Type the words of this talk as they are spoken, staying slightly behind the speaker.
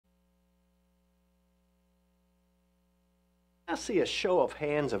I see a show of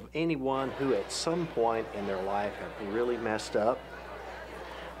hands of anyone who at some point in their life have really messed up.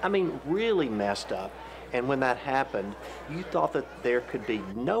 I mean, really messed up. And when that happened, you thought that there could be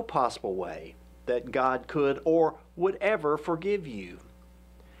no possible way that God could or would ever forgive you.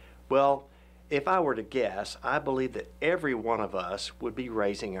 Well, if I were to guess, I believe that every one of us would be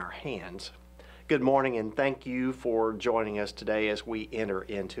raising our hands. Good morning, and thank you for joining us today as we enter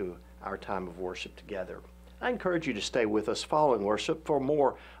into our time of worship together. I encourage you to stay with us following worship for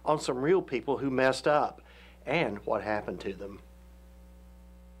more on some real people who messed up and what happened to them.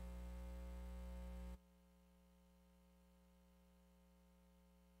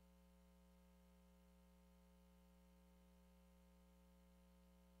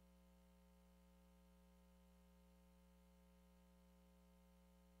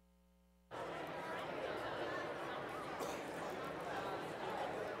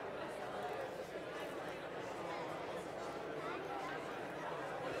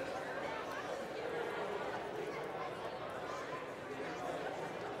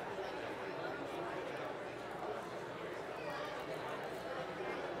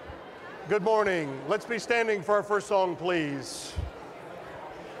 Good morning. Let's be standing for our first song, please.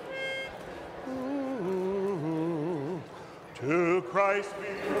 To Christ be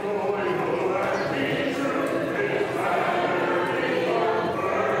glory and be true, his banner be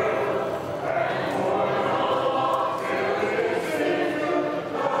unfurled, and borne aloft till his Savior,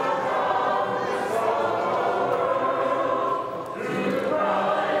 the promise of the world. To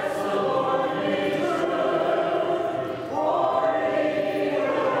Christ the Lord be true, for he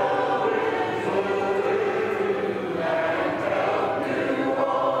will win and help you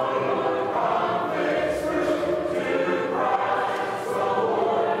all your conflicts through. To Christ the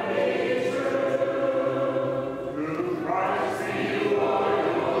Lord be true. To Christ be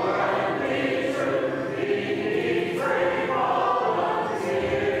loyal and be true. He needs great volunteers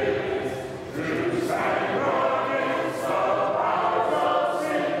to stand against the powers of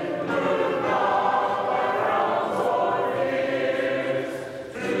sin, move not by frowns or fears.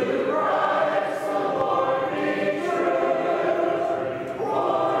 To Christ the Lord be true, for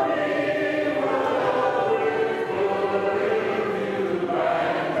he will win you and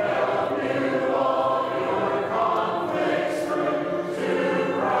help you all your conflicts through. To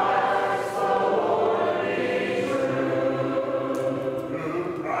Christ the Lord be true. To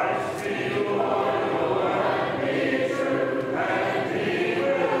Christ be loyal and be true, and he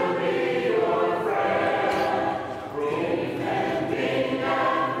will be your friend, defending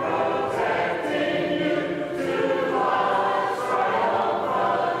and protecting you to life's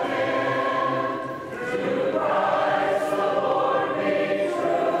triumphant end. To Christ the Lord be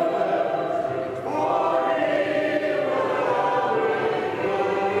true, for he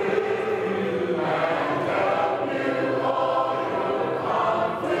will win you and help you all your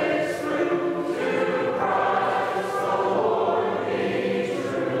conflicts through. To Christ the Lord be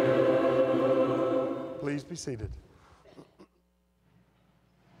true. Please be seated.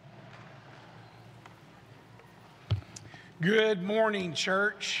 Good morning,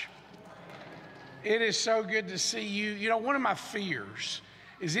 church. It is so good to see you. You know, one of my fears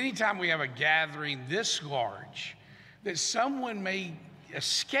is anytime we have a gathering this large, that someone may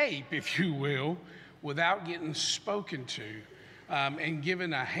escape, if you will, without getting spoken to and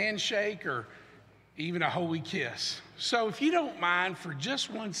given a handshake or even a holy kiss. So if you don't mind for just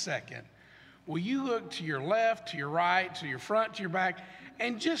 1 second, will you look to your left, to your right, to your front, to your back,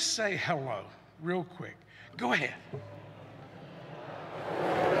 and just say hello real quick. Go ahead.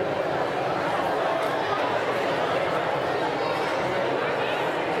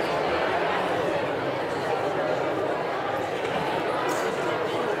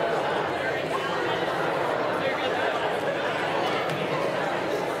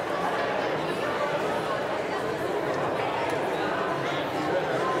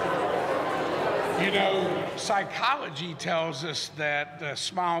 You know, psychology tells us that a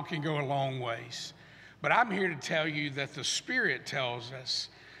smile can go a long ways. But I'm here to tell you that the Spirit tells us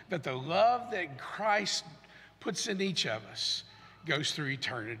that the love that Christ puts in each of us goes through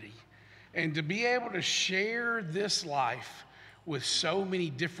eternity. And to be able to share this life with so many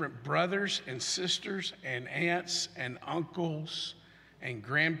different brothers and sisters and aunts and uncles and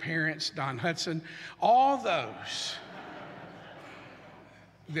grandparents, Don Hudson, all those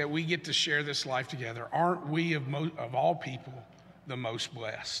that we get to share this life together, aren't we of all people the most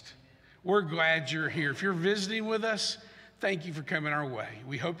blessed? We're glad you're here. If you're visiting with us, thank you for coming our way.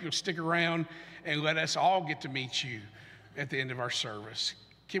 We hope you'll stick around and let us all get to meet you at the end of our service.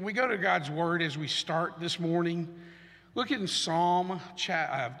 Can we go to God's Word as we start this morning? Look in Psalm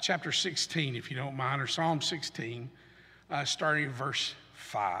chapter 16, if you don't mind, or Psalm 16. starting in verse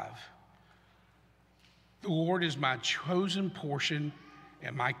 5. The Lord is my chosen portion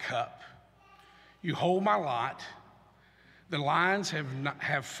and my cup. You hold my lot. The lines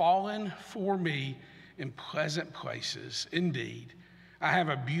have fallen for me in pleasant places. Indeed, I have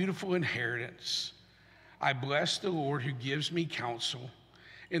a beautiful inheritance. I bless the Lord who gives me counsel.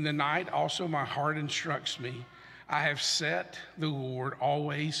 In the night also my heart instructs me. I have set the Lord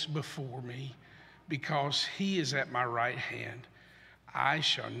always before me. Because he is at my right hand, I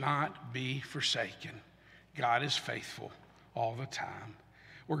shall not be forsaken. God is faithful all the time.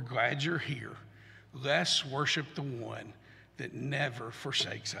 We're glad you're here. Let's worship the one that never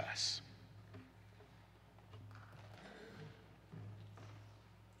forsakes us.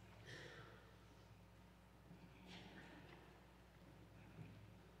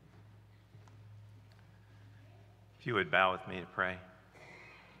 If you would bow with me to pray.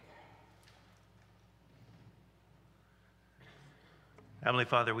 Heavenly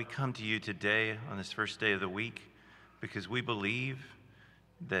Father, we come to you today on this first day of the week because we believe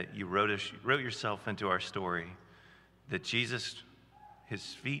that you wrote yourself into our story, that Jesus, his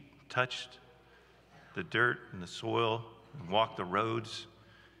feet touched the dirt and the soil and walked the roads,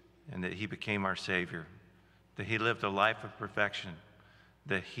 and that he became our Savior, that he lived a life of perfection,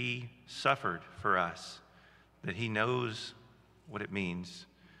 that he suffered for us, that he knows what it means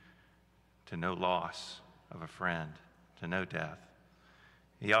to know loss of a friend, to know death.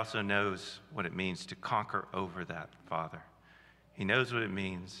 He also knows what it means to conquer over that, Father. He knows what it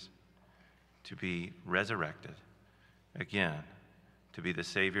means to be resurrected again, to be the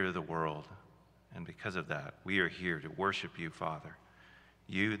Savior of the world. And because of that, we are here to worship you, Father.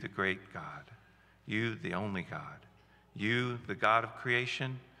 You, the great God. You, the only God. You, the God of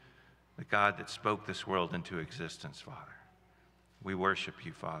creation, the God that spoke this world into existence, Father. We worship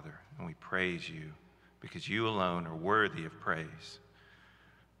you, Father, and we praise you because you alone are worthy of praise.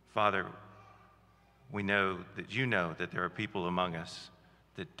 Father, we know that there are people among us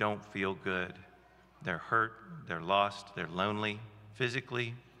that don't feel good. They're hurt, they're lost, they're lonely,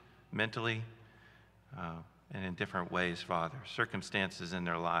 physically, mentally, and in different ways, Father. Circumstances in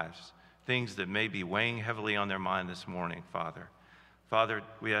their lives, things that may be weighing heavily on their mind this morning, Father. Father,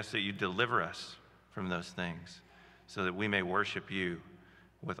 we ask that you deliver us from those things so that we may worship you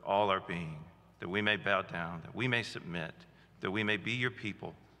with all our being, that we may bow down, that we may submit, that we may be your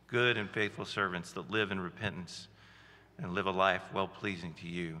people, good and faithful servants that live in repentance and live a life well-pleasing to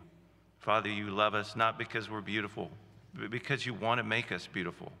you. Father, you love us not because we're beautiful, but because you want to make us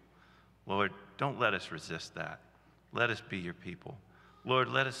beautiful. Lord, don't let us resist that. Let us be your people. Lord,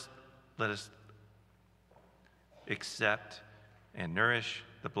 let us accept and nourish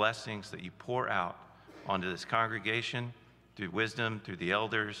the blessings that you pour out onto this congregation through wisdom, through the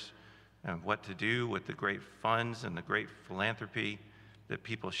elders, and what to do with the great funds and the great philanthropy that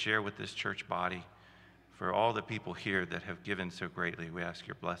people share with this church body. For all the people here that have given so greatly, we ask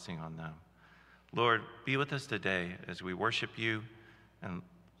your blessing on them. Lord, be with us today as we worship you, and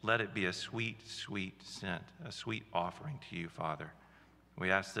let it be a sweet, sweet scent, a sweet offering to you, Father.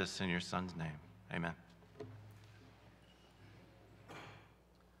 We ask this in your Son's name. Amen.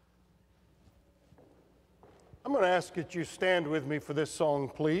 I'm going to ask that you stand with me for this song,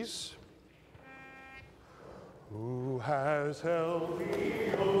 please. Who has held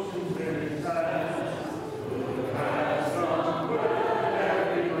the oceans in his hands? Who has numbered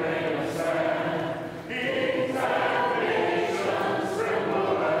every grain of sand? Kings and nations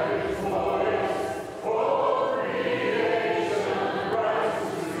tremble at his voice. All creation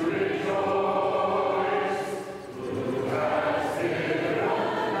rises to rejoice. Who has given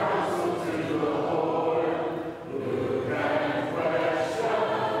counsel to the Lord? Who can question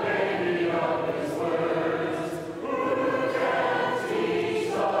the meaning of his words? Who can teach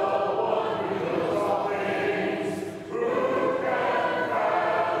the wonders of things? Who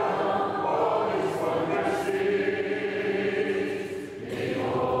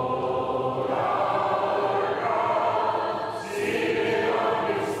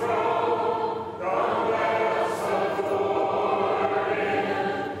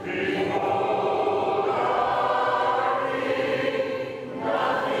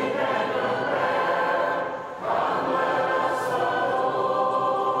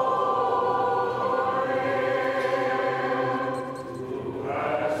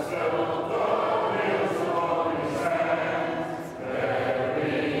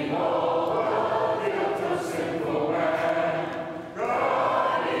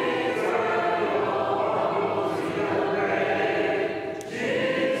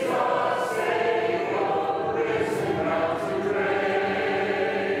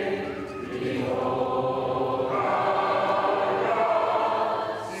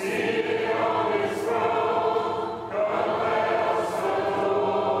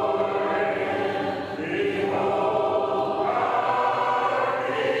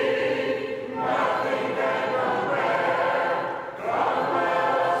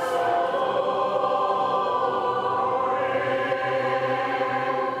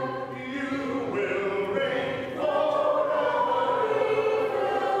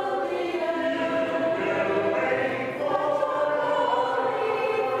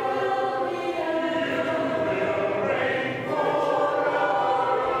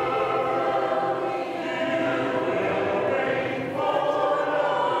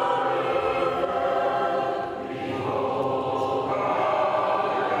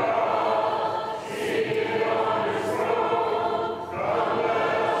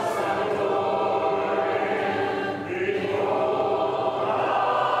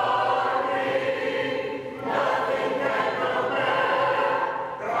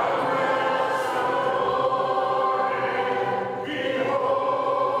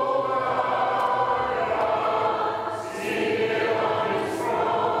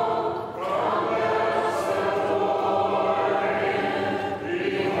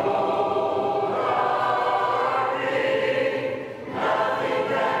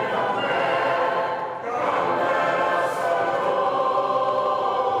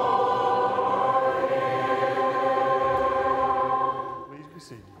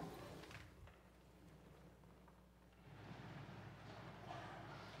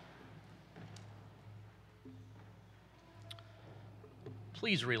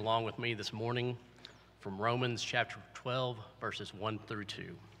Please read along with me this morning from Romans chapter 12, verses 1 through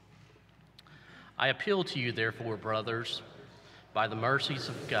 2. I appeal to you, therefore, brothers, by the mercies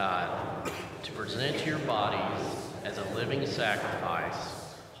of God, to present your bodies as a living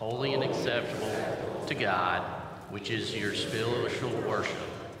sacrifice, holy and acceptable to God, which is your spiritual worship.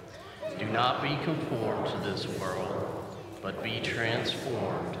 Do not be conformed to this world, but be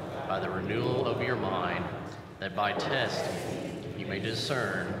transformed by the renewal of your mind, that by testing you may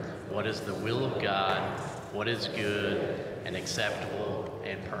discern what is the will of God, what is good and acceptable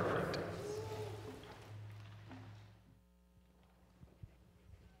and perfect.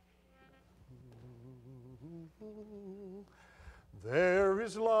 There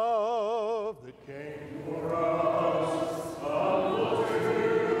is love that came for us.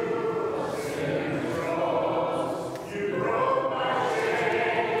 You broke my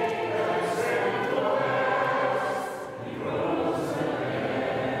chain and sinfulness. You rose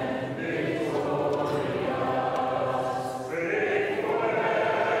again, victorious.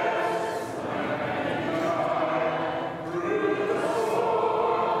 Faithfulness, mankind, through the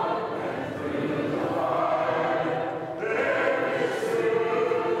storm and through the fire. There is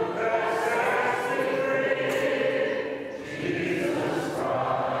truth that sets me free. Jesus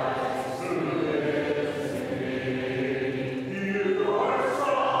Christ, who lives in me. You are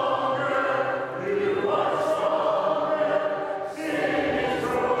stronger, you are stronger. Sin is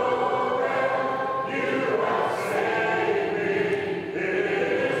broken, you have saved me. It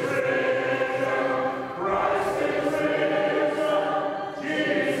is written, Christ is risen.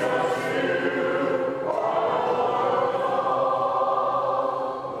 Jesus, you are Lord of all.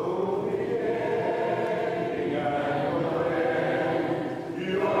 Though beginning and no end,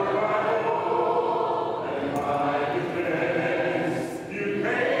 you are my hope and my defense. You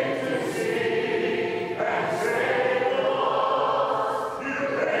came to seek and save the lost. You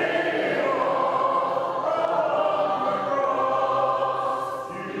paid it all upon the cross.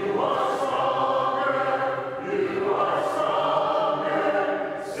 You are stronger, you are stronger.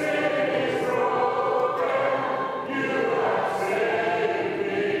 Sin is broken, you have saved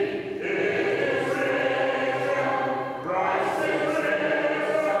me. It is written, Christ is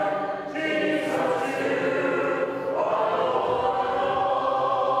risen. Jesus, you are Lord of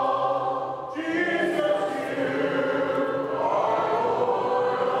all. Jesus, you are Lord of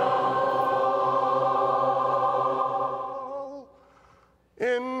all.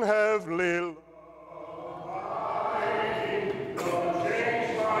 In heavenly love abiding, don't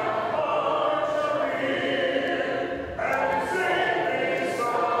change my heart serene, and saving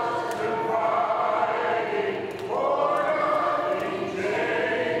songs confiding, for nothing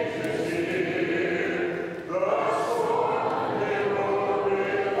changes here. The storm may roar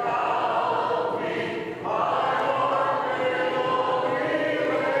without me, my heart may only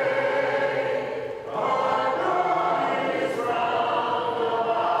relay. Our God is round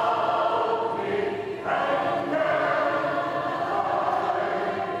about me, and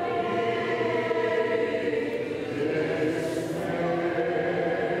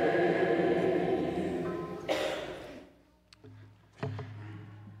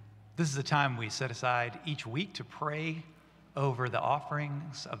This is a time we set aside each week to pray over the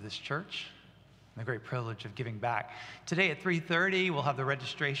offerings of this church and the great privilege of giving back. Today at 3:30, we'll have the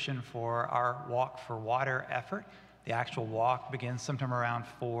registration for our Walk for Water effort. The actual walk begins sometime around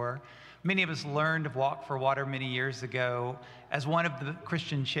 4. Many of us learned of Walk for Water many years ago as one of the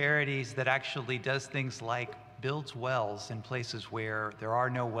Christian charities that actually does things like builds wells in places where there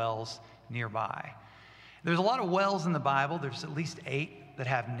are no wells nearby. There's a lot of wells in the Bible. There's at least 8 that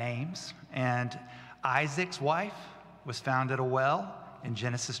have names. And Isaac's wife was found at a well in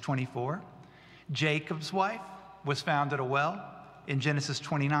Genesis 24. Jacob's wife was found at a well in Genesis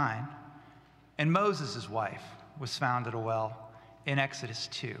 29. And Moses' wife was found at a well in Exodus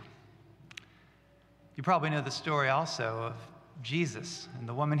 2. You probably know the story also of Jesus and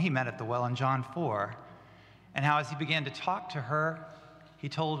the woman he met at the well in John 4, and how as he began to talk to her, he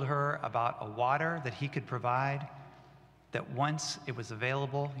told her about a water that he could provide, that once it was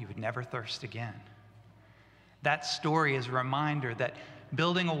available, you would never thirst again. That story is a reminder that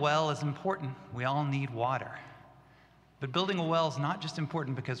building a well is important. We all need water. But building a well is not just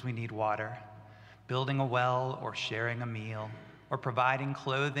important because we need water. Building a well or sharing a meal or providing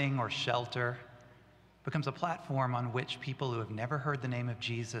clothing or shelter becomes a platform on which people who have never heard the name of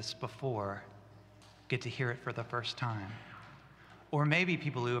Jesus before get to hear it for the first time. Or maybe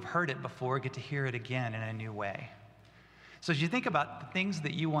people who have heard it before get to hear it again in a new way. So as you think about the things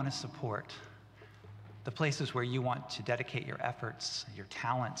that you want to support, the places where you want to dedicate your efforts, your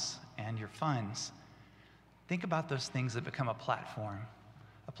talents, and your funds, think about those things that become a platform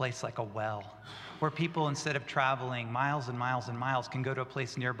a place like a well, where people, instead of traveling miles and miles and miles, can go to a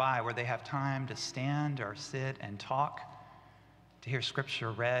place nearby where they have time to stand or sit and talk, to hear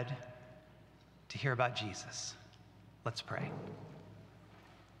scripture read, to hear about Jesus. Let's pray.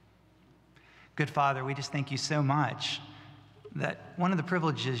 Good Father, we just thank you so much that one of the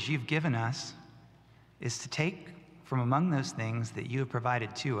privileges you've given us is to take from among those things that you have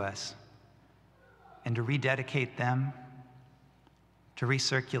provided to us and to rededicate them, to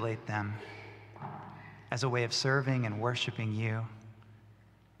recirculate them as a way of serving and worshiping you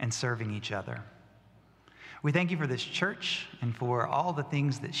and serving each other. We thank you for this church and for all the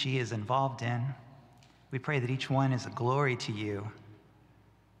things that she is involved in. We pray that each one is a glory to you.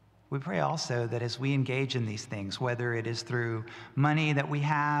 We pray also that as we engage in these things, whether it is through money that we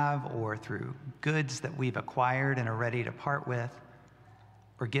have or through goods that we've acquired and are ready to part with,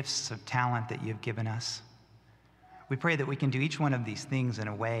 or gifts of talent that you've given us, we pray that we can do each one of these things in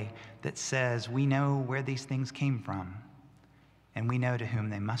a way that says we know where these things came from and we know to whom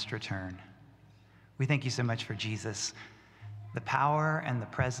they must return. We thank you so much for Jesus, the power and the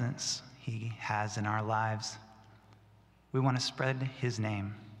presence he has in our lives. We want to spread his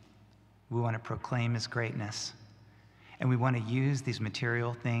name. We want to proclaim his greatness. And we want to use these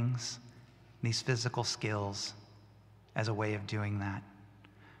material things, these physical skills, as a way of doing that.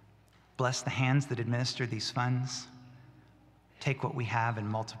 Bless the hands that administer these funds. Take what we have and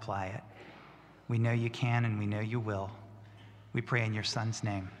multiply it. We know you can and we know you will. We pray in your Son's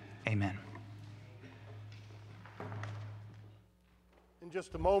name. Amen. In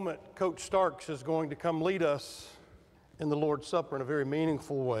just a moment, Coach Starks is going to come lead us in the Lord's Supper in a very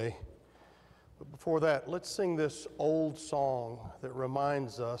meaningful way. But before that, let's sing this old song that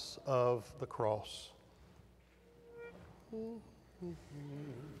reminds us of the cross.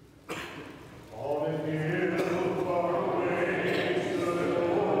 On the hill far away stood an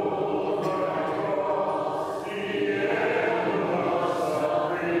old rugged cross, the end of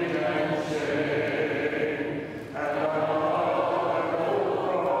suffering and shame. And on that old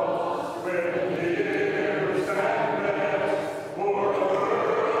cross, where nearest and best, for a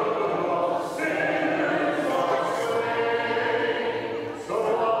world of sinners was slain. So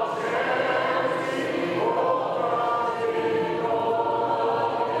I'll cherish the old rugged cross till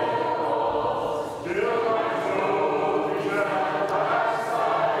my soul be at last I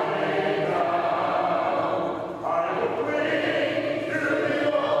lay down. I will cling to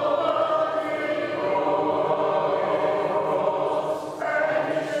the old rugged cross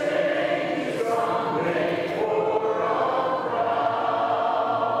and exchange someday for a crown.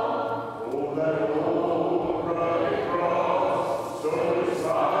 Oh, that old rugged cross, so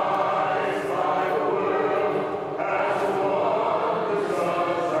despised by the world, has a wondrous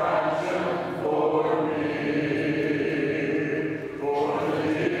attraction for me. For the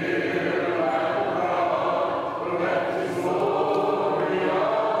dear Lamb of God left his glory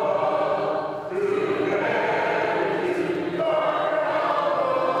above to bear to dark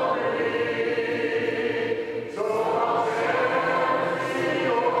Calvary. So I'll cherish the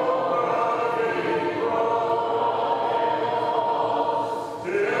old rugged cross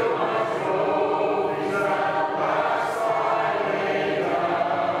till my soul is at last I lay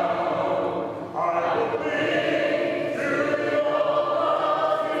down. I will cling to the old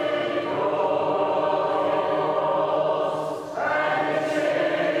rugged cross and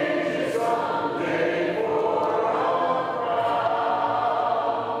exchange it someday for a crown.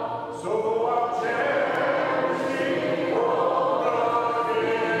 So I'll cherish the old rugged cross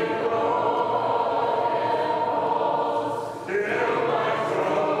till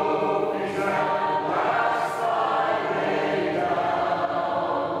my soul is at last I lay down.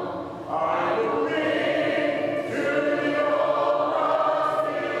 I will cling to the old rugged cross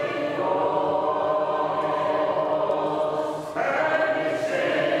and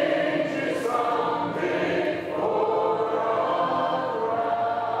exchange it someday for a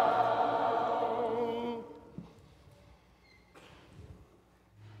crown.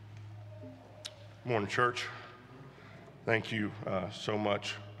 Morning, church. Thank you so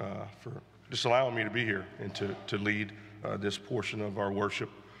much for just allowing me to be here and to lead this portion of our worship.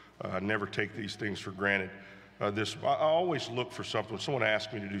 Never take these things for granted. I always look for something. When someone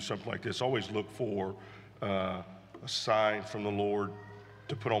asks me to do something like this, I always look for a sign from the Lord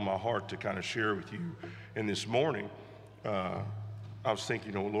to put on my heart to kind of share with you. And this morning, I was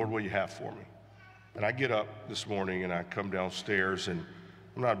thinking, Lord, what do you have for me? And I get up this morning and I come downstairs, and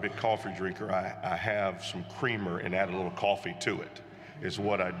I'm not a big coffee drinker. I have some creamer and add a little coffee to it, is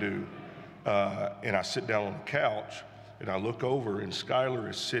what I do. And I sit down on the couch and I look over, and Skylar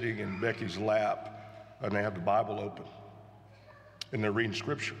is sitting in Becky's lap and they have the Bible open. and they're reading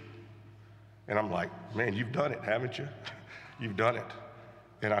scripture. And I'm like, man, you've done it, haven't you? You've done it.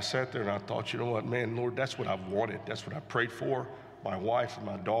 And I sat there and I thought, you know what, man, Lord, that's what I've wanted. That's what I prayed for. My wife and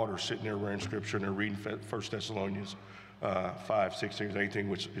my daughter sitting there reading scripture, and they're reading 1 Thessalonians 5, 16, 18,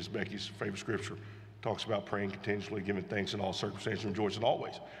 which is Becky's favorite scripture. Talks about praying continually, giving thanks in all circumstances, rejoicing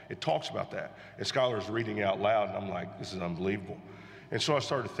always. It talks about that. And Skylar's reading out loud, and I'm like, this is unbelievable. And so I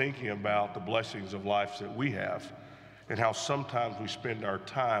started thinking about the blessings of life that we have and how sometimes we spend our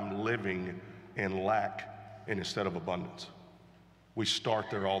time living in lack and instead of abundance. We start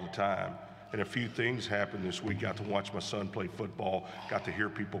there all the time. And a few things happened this week. Got to watch my son play football, got to hear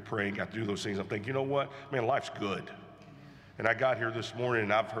people praying, got to do those things. I'm thinking, you know what? Man, life's good. And I got here this morning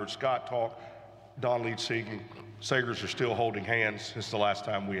and I've heard Scott talk, Don lead singing, Sagers are still holding hands since the last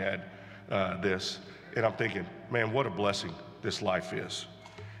time we had this. And I'm thinking, man, what a blessing this life is.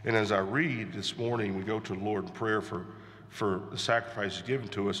 And as I read this morning, we go to the Lord in prayer for the sacrifices given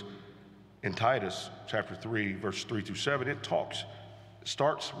to us. In Titus chapter 3, verse 3 through 7, it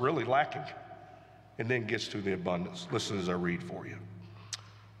starts really lacking and then gets to the abundance. Listen as I read for you.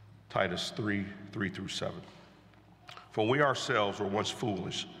 Titus 3, 3 through 7. For we ourselves were once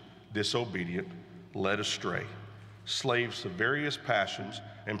foolish, disobedient, led astray, slaves to various passions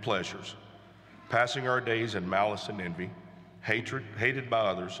and pleasures, passing our days in malice and envy, hatred, hated by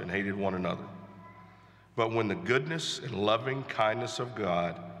others, and hated one another. But when the goodness and loving kindness of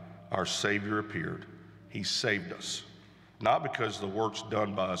God, our Savior, appeared, he saved us, not because of the works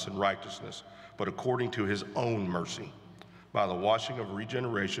done by us in righteousness, but according to his own mercy, by the washing of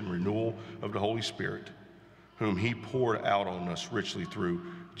regeneration, renewal of the Holy Spirit, whom he poured out on us richly through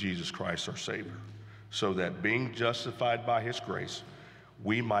Jesus Christ our Savior, so that being justified by his grace,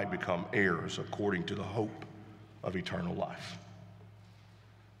 we might become heirs according to the hope of eternal life.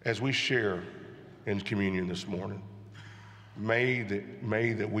 As we share in communion this morning, may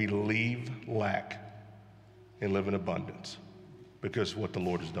that we leave lack and live in abundance because of what the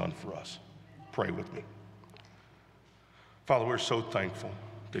Lord has done for us. Pray with me. Father, we're so thankful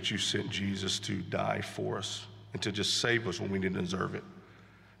that you sent Jesus to die for us and to just save us when we didn't deserve it.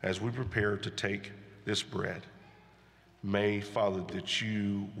 As we prepare to take this bread, may, Father, that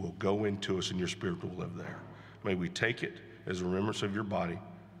you will go into us and your Spirit will live there. May we take it as a remembrance of your body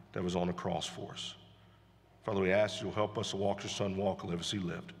that was on the cross for us. Father, we ask you'll help us to walk your Son, walk, live as he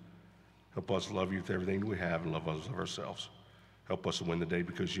lived. Help us to love you with everything we have and love others of ourselves. Help us to win the day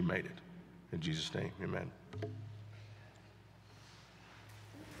because you made it. In Jesus' name, amen.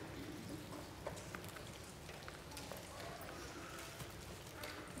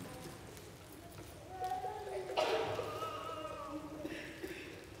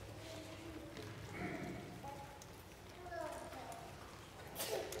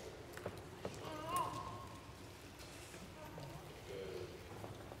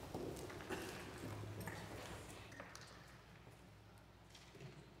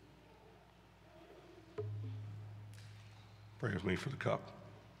 Pray with me for the cup.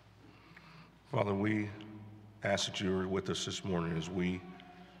 Father, we ask that you are with us this morning as we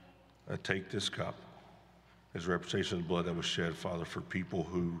take this cup as a representation of the blood that was shed, Father, for people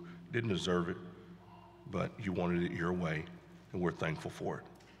who didn't deserve it, but you wanted it your way, and we're thankful for it.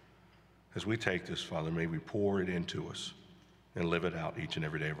 As we take this, Father, may we pour it into us and live it out each and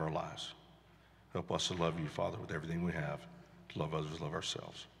every day of our lives. Help us to love you, Father, with everything we have, to love others, love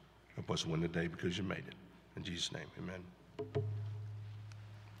ourselves. Help us to win the day because you made it. In Jesus' name, amen.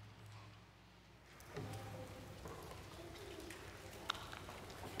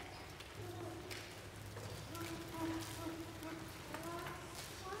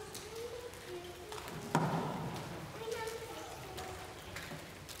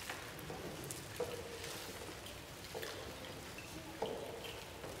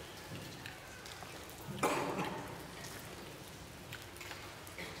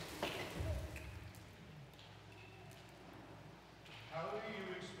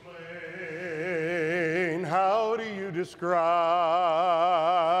 How do you describe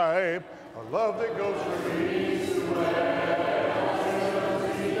a love that goes from east to west?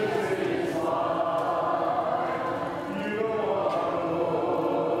 You don't want to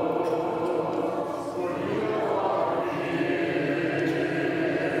know, for you know our fears.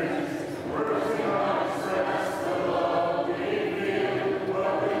 Words cannot express the love we feel,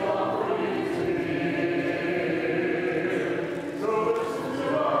 but we long for you to hear. So listen to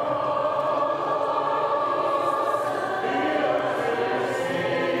our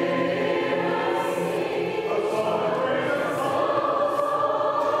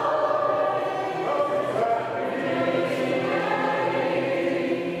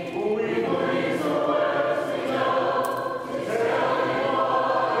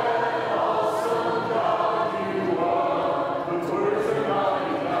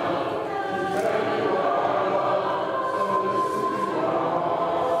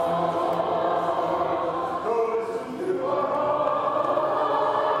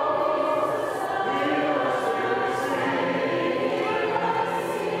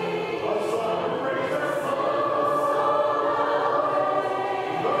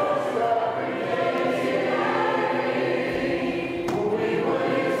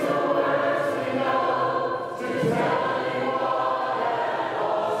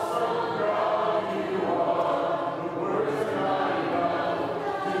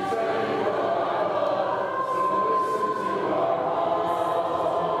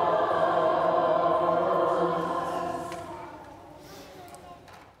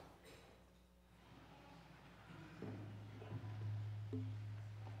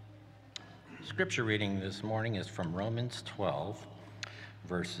scripture reading this morning is from Romans 12,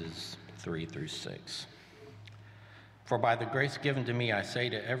 verses 3 through 6. For by the grace given to me, I say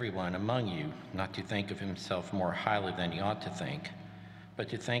to everyone among you, not to think of himself more highly than he ought to think, but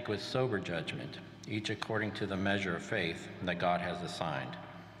to think with sober judgment, each according to the measure of faith that God has assigned.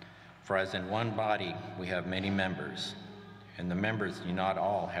 For as in one body we have many members, and the members do not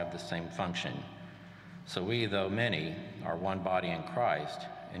all have the same function. So we, though many, are one body in Christ,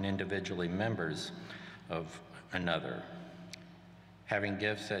 and individually members of another, having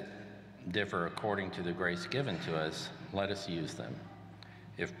gifts that differ according to the grace given to us, let us use them.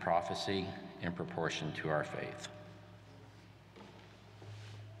 If prophecy, in proportion to our faith.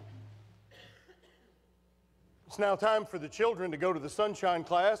 It's now time for the children to go to the Sunshine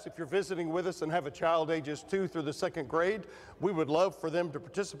class. If you're visiting with us and have a child ages 2 through the 2nd grade, we would love for them to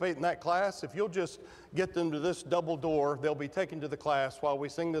participate in that class. If you'll just get them to this double door, they'll be taken to the class while we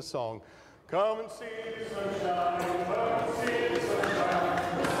sing this song. Come and see the sunshine, come and see the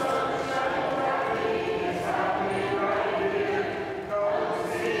sunshine. The sunshine is happening right here. Come and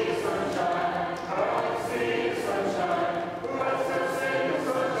see the sunshine, come and see the sunshine. Let's just sing the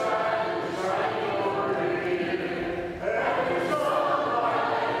sunshine, it's shining over here. Every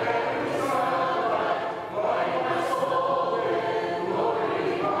sunlight, light my soul with glory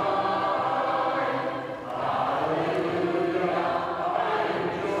divine. Hallelujah, I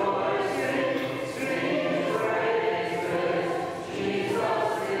rejoice, sing praises,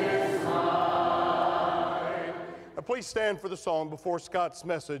 Jesus is mine. Now please stand for the song before Scott's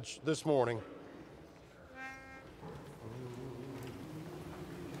message this morning.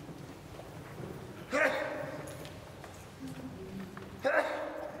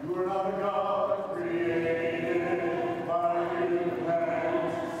 You are not a God created by human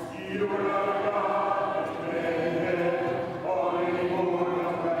hands. You are not a God dependent on any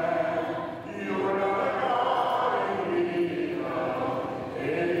mortal man. You are not a God in need of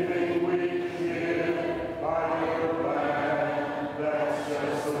anything we can give by your plan. That's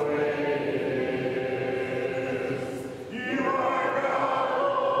just the way it is. You are God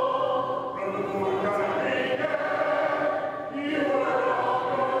from the forecast began. You are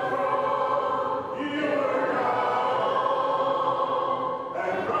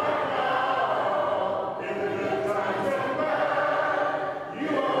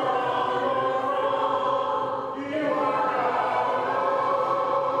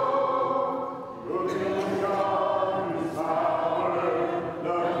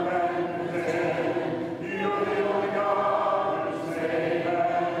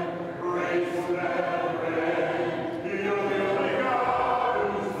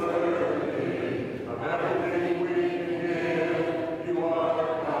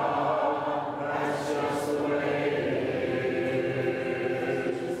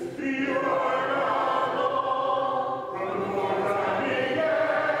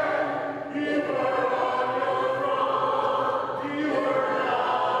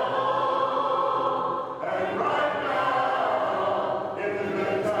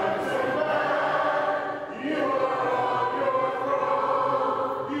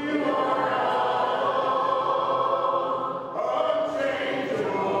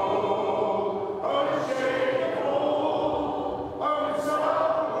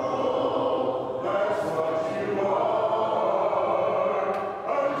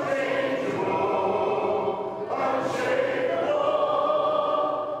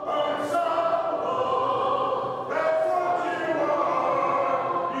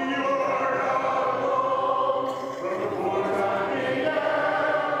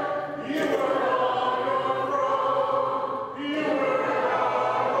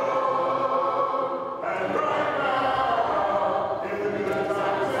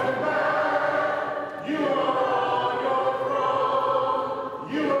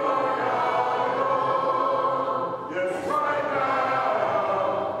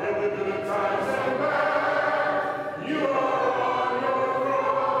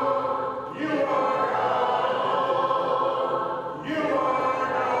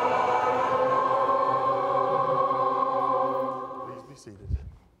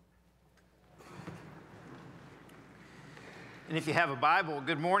And if you have a Bible,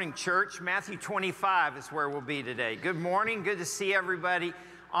 good morning, church. Matthew 25 is where we'll be today. Good morning. Good to see everybody.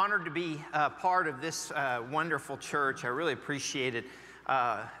 Honored to be part of this wonderful church. I really appreciated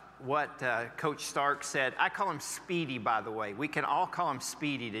what Coach Stark said. I call him Speedy, by the way. We can all call him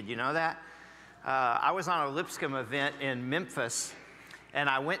Speedy. Did you know that? I was on a Lipscomb event in Memphis, and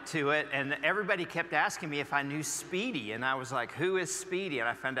I went to it, and everybody kept asking me if I knew Speedy. And I was like, who is Speedy? And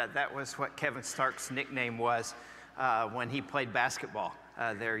I found out that was what Kevin Stark's nickname was when he played basketball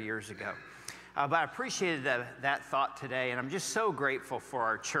there years ago. But I appreciated that thought today, and I'm just so grateful for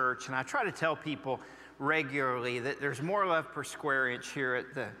our church. And I try to tell people regularly that there's more love per square inch here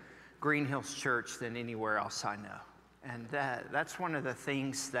at the Green Hills Church than anywhere else I know. And that's one of the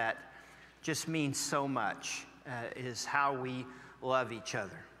things that just means so much, is how we love each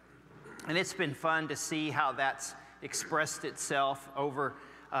other. And it's been fun to see how that's expressed itself over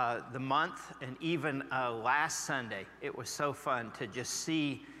the month, and even last Sunday. It was so fun to just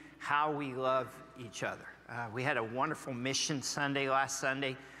see how we love each other. We had a wonderful mission Sunday last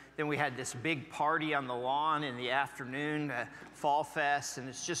Sunday. Then we had this big party on the lawn in the afternoon, Fall Fest, and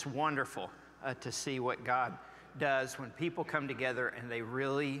it's just wonderful to see what God does when people come together and they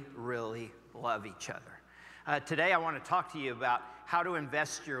really, really love each other. Today I want to talk to you about how to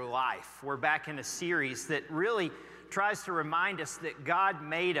invest your life. We're back in a series that really tries to remind us that God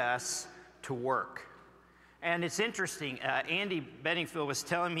made us to work. And it's interesting, Andy Bedingfield was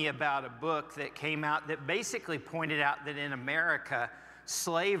telling me about a book that came out that basically pointed out that in America,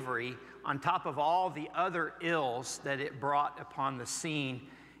 slavery, on top of all the other ills that it brought upon the scene,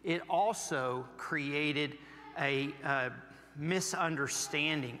 it also created a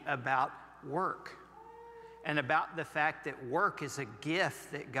misunderstanding about work, and about the fact that work is a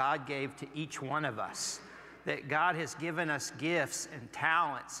gift that God gave to each one of us, that God has given us gifts and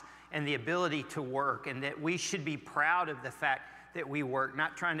talents and the ability to work, and that we should be proud of the fact that we work,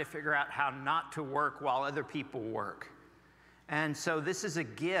 not trying to figure out how not to work while other people work. And so this is a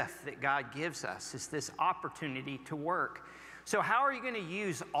gift that God gives us, is this opportunity to work. So how are you going to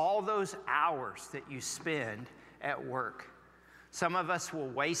use all those hours that you spend at work? Some of us will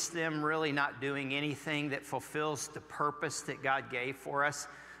waste them really not doing anything that fulfills the purpose that God gave for us.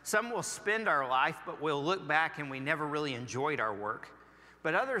 Some will spend our life, but we'll look back and we never really enjoyed our work.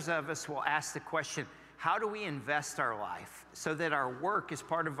 But others of us will ask the question, how do we invest our life so that our work is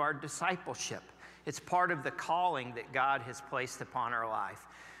part of our discipleship? It's part of the calling that God has placed upon our life.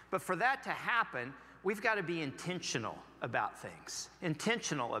 But for that to happen, we've got to be intentional about things,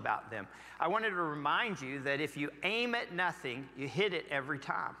 intentional about them. I wanted to remind you that if you aim at nothing, you hit it every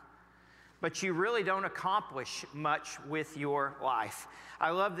time. But you really don't accomplish much with your life.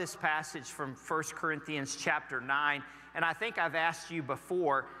 I love this passage from 1 Corinthians chapter 9, and I think I've asked you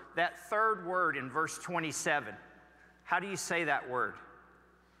before, that third word in verse 27. How do you say that word?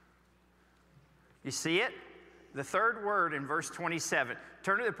 You see it? The third word in verse 27.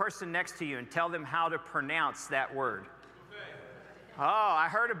 Turn to the person next to you and tell them how to pronounce that word. Buffet. Oh, I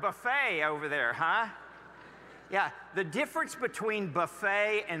heard a buffet over there, huh? Yeah, the difference between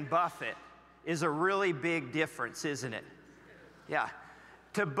buffet and buffet is a really big difference, isn't it? Yeah.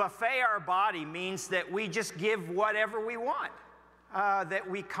 To buffet our body means that we just give whatever we want, that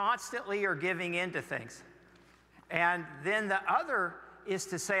we constantly are giving into things. And then the other is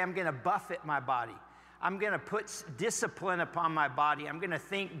to say, I'm going to buffet my body. I'm going to put discipline upon my body. I'm going to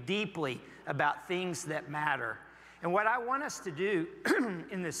think deeply about things that matter. And what I want us to do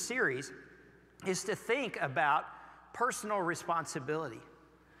in this series is to think about personal responsibility.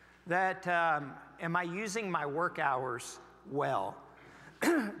 That, am I using my work hours well?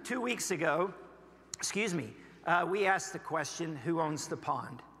 2 weeks ago, we asked the question, who owns the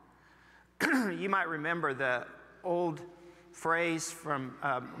pond? You might remember the old phrase from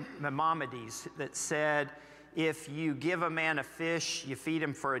Maimonides that said, if you give a man a fish, you feed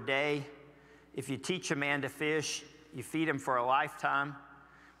him for a day. If you teach a man to fish, you feed him for a lifetime.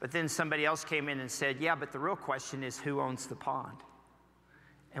 But then somebody else came in and said, yeah, but the real question is who owns the pond?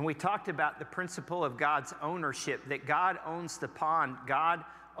 And we talked about the principle of God's ownership, that God owns the pond. God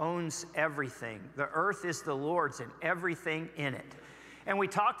owns everything. The earth is the Lord's and everything in it. And we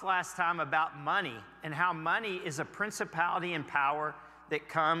talked last time about money and how money is a principality and power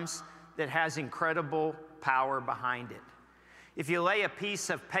that has incredible power behind it. If you lay a piece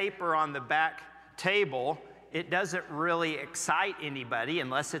of paper on the back table, it doesn't really excite anybody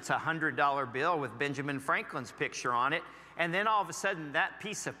unless it's a $100 bill with Benjamin Franklin's picture on it. And then all of a sudden, that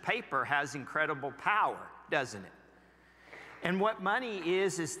piece of paper has incredible power, doesn't it? And what money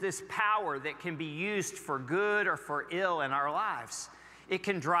is this power that can be used for good or for ill in our lives. It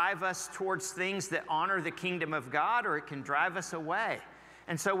can drive us towards things that honor the kingdom of God, or it can drive us away.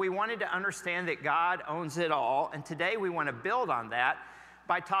 And so we wanted to understand that God owns it all. And today we want to build on that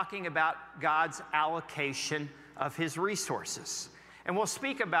by talking about God's allocation of his resources. And we'll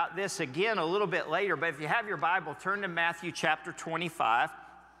speak about this again a little bit later, but if you have your Bible, turn to Matthew chapter 25,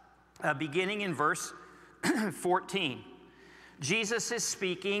 beginning in verse 14. Jesus is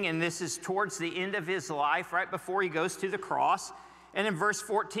speaking, and this is towards the end of his life, right before he goes to the cross. And in verse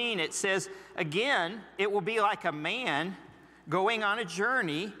 14, it says, again, it will be like a man going on a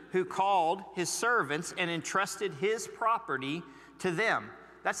journey, who called his servants and entrusted his property to them.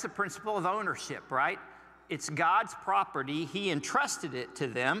 That's the principle of ownership, right? It's God's property. He entrusted it to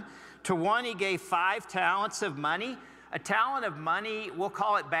them. To one, he gave 5 talents of money. A talent of money, we'll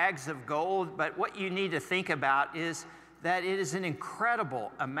call it bags of gold, but what you need to think about is that it is an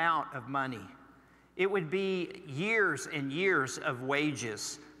incredible amount of money. It would be years and years of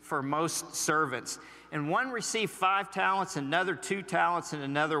wages for most servants. And one received 5 talents, another 2 talents, and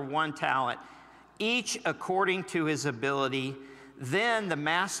another 1 talent, each according to his ability. Then the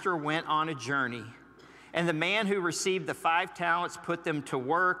master went on a journey. And the man who received the 5 talents put them to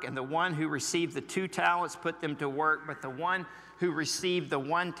work, and the one who received the 2 talents put them to work, but the one who received the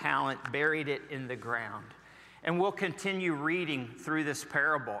 1 talent buried it in the ground. And we'll continue reading through this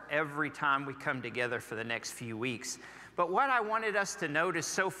parable every time we come together for the next few weeks. But what I wanted us to notice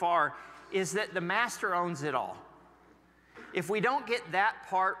so far is that the master owns it all. If we don't get that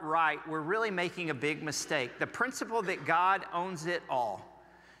part right, we're really making a big mistake. The principle that God owns it all.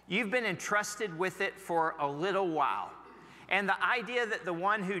 You've been entrusted with it for a little while. And the idea that the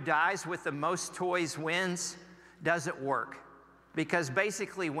one who dies with the most toys wins doesn't work. Because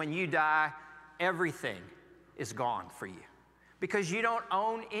basically when you die, everything is gone for you. Because you don't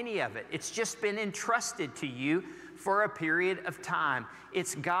own any of it. It's just been entrusted to you for a period of time.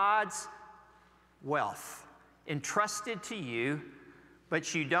 It's God's wealth entrusted to you,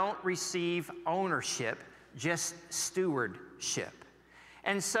 but you don't receive ownership, just stewardship.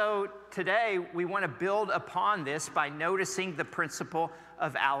 And so today we want to build upon this by noticing the principle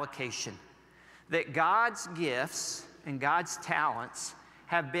of allocation. That God's gifts and God's talents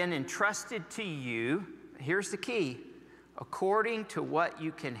have been entrusted to you, here's the key, according to what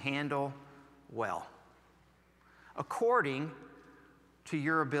you can handle well. According to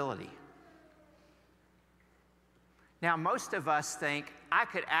your ability. Now, most of us think, I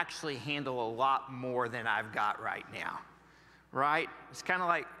could actually handle a lot more than I've got right now. Right? It's kind of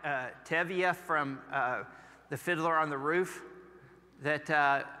like Tevye from The Fiddler on the Roof, that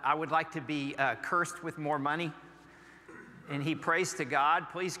I would like to be cursed with more money. And he prays to God,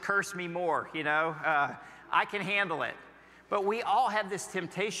 please curse me more, you know. I can handle it. But we all have this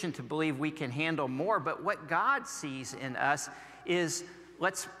temptation to believe we can handle more. But what God sees in us is,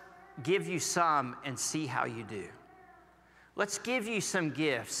 let's give you some and see how you do. Let's give you some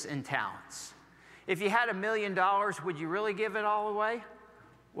gifts and talents. If you had $1 million, would you really give it all away?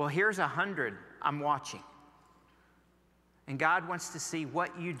 Well, here's 100. I'm watching. And God wants to see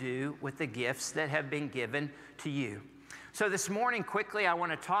what you do with the gifts that have been given to you. So this morning, quickly, I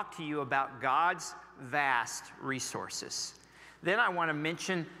want to talk to you about God's vast resources. Then I want to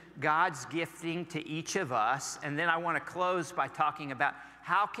mention God's gifting to each of us. And then I want to close by talking about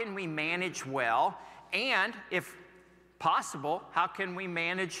how can we manage well, and if possible, how can we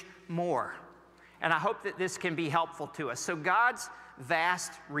manage more? And I hope that this can be helpful to us. So God's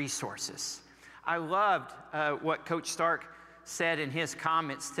vast resources. I loved what Coach Stark said in his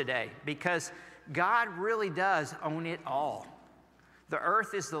comments today, because God really does own it all. The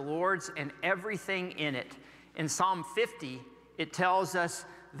earth is the Lord's and everything in it. In Psalm 50, it tells us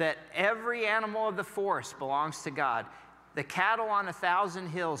that every animal of the forest belongs to God. The cattle on 1,000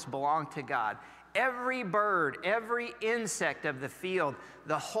 hills belong to God. Every bird, every insect of the field,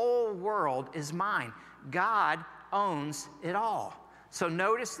 the whole world is mine. God owns it all. So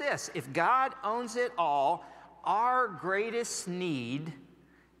notice this, if God owns it all, our greatest need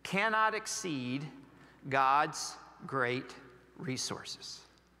cannot exceed God's great resources.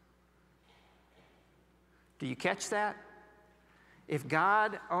 Do you catch that? If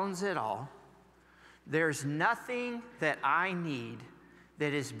God owns it all, there's nothing that I need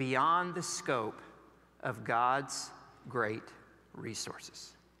that is beyond the scope of God's great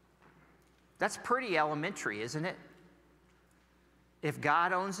resources. That's pretty elementary, isn't it? If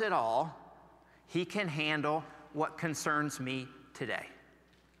God owns it all, He can handle what concerns me today.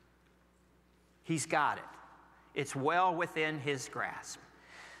 He's got it. It's well within His grasp.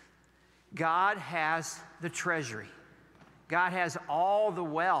 God has the treasury. God has all the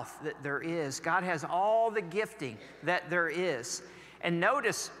wealth that there is. God has all the gifting that there is. And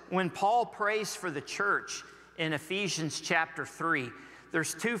notice when Paul prays for the church in Ephesians chapter 3,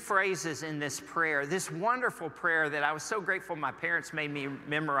 there's 2 phrases in this prayer, this wonderful prayer that I was so grateful my parents made me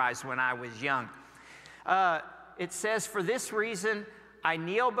memorize when I was young. It says, for this reason, I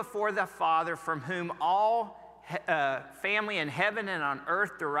kneel before the Father, from whom all family in heaven and on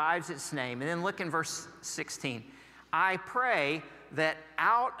earth derives its name. And then look in verse 16. I pray that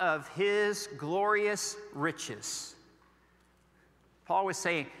out of His glorious riches. Paul was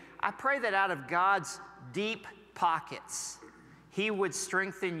saying, I pray that out of God's deep pockets, He would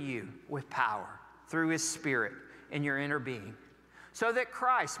strengthen you with power through His Spirit in your inner being, so that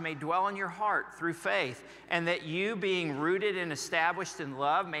Christ may dwell in your heart through faith, and that you, being rooted and established in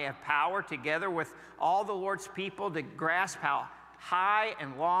love, may have power together with all the Lord's people to grasp how high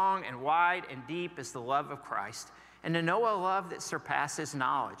and long and wide and deep is the love of Christ, and to know a love that surpasses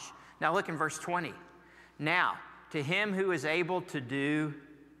knowledge. Now look in verse 20. Now, to Him who is able to do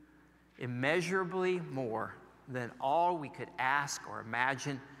immeasurably more than all we could ask or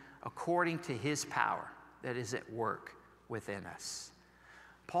imagine, according to His power that is at work within us.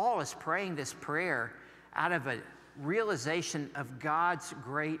 Paul is praying this prayer out of a realization of God's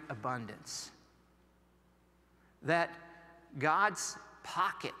great abundance, that God's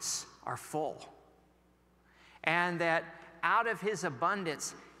pockets are full, and that out of His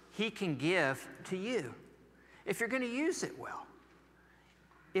abundance, He can give to you if you're going to use it well,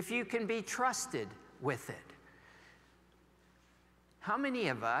 if you can be trusted with it. How many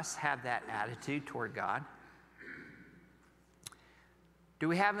of us have that attitude toward God? Do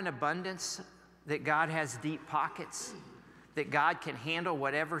we have an abundance that God has deep pockets, that God can handle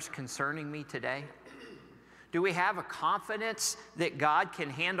whatever's concerning me today? Do we have a confidence that God can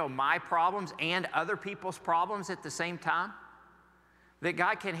handle my problems and other people's problems at the same time? That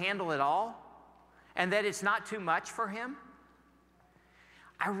God can handle it all? And that it's not too much for Him?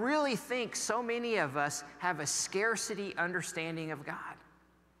 I really think so many of us have a scarcity understanding of God.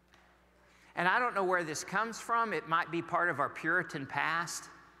 And I don't know where this comes from. It might be part of our Puritan past.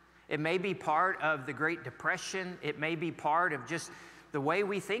 It may be part of the Great Depression. It may be part of just the way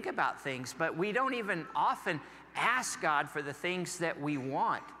we think about things. But we don't even often ask God for the things that we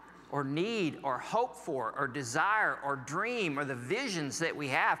want or need or hope for or desire or dream or the visions that we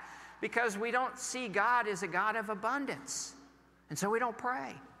have, because we don't see God as a God of abundance. And so we don't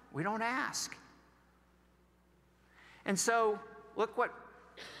pray. We don't ask. And so look what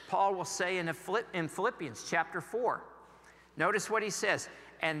Paul will say in Philippians chapter 4. Notice what he says.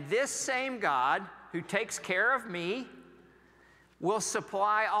 And this same God who takes care of me will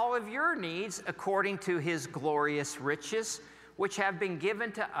supply all of your needs according to His glorious riches, which have been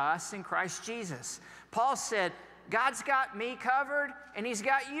given to us in Christ Jesus. Paul said, God's got me covered and He's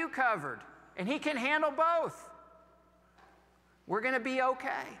got you covered, and He can handle both. We're going to be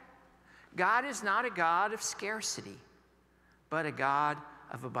okay. God is not a God of scarcity, but a God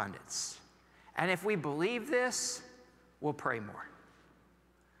of abundance. And if we believe this, we'll pray more.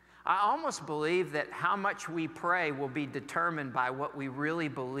 I almost believe that how much we pray will be determined by what we really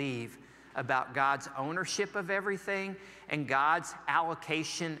believe about God's ownership of everything and God's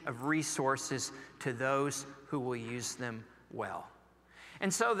allocation of resources to those who will use them well.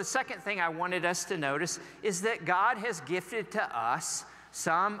 And so the second thing I wanted us to notice is that God has gifted to us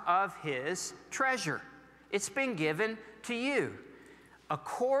some of His treasure. It's been given to you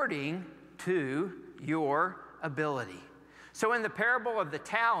according to your ability. So in the parable of the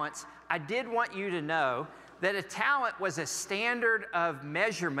talents, I did want you to know that a talent was a standard of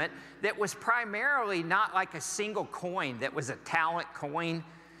measurement that was primarily not like a single coin that was a talent coin.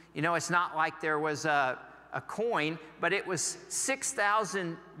 You know, it's not like there was a coin, but it was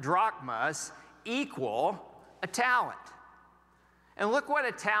 6,000 drachmas equal a talent. And look what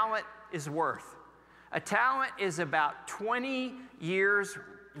a talent is worth. A talent is about 20 years'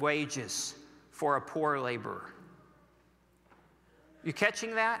 wages for a poor laborer. You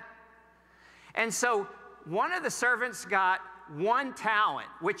catching that? And so one of the servants got 1 talent,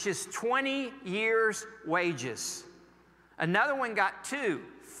 which is 20 years' wages. Another one got 2,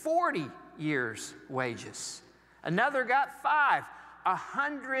 40 years' wages. Another got 5,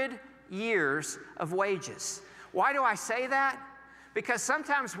 100 years of wages. Why do I say that? Because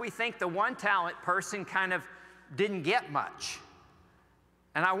sometimes we think the 1 talent person kind of didn't get much.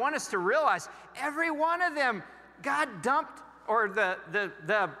 And I want us to realize every one of them, God dumped, or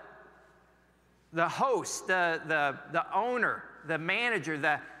the host, the owner, the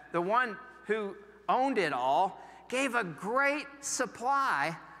manager, the one who owned it all, gave a great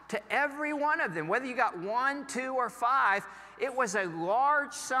supply to every one of them. Whether you got 1, 2, or 5, it was a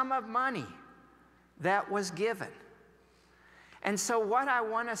large sum of money that was given. And so what I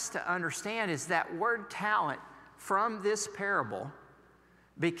want us to understand is that word talent from this parable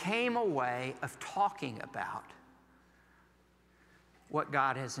became a way of talking about what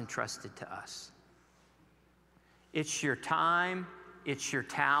God has entrusted to us. It's your time, it's your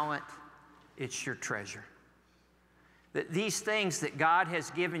talent, it's your treasure. That these things that God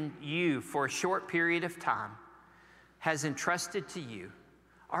has given you for a short period of time, has entrusted to you,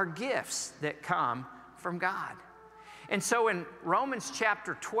 are gifts that come from God. And so in Romans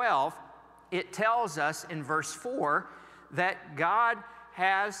chapter 12, it tells us in verse 4 that God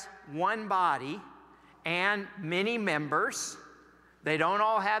has one body and many members. They don't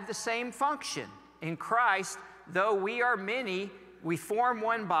all have the same function. In Christ, though we are many, we form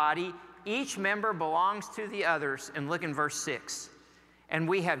one body. Each member belongs to the others. And look in verse 6. And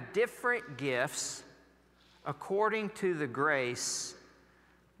we have different gifts according to the grace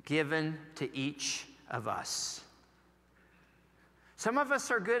given to each of us. Some of us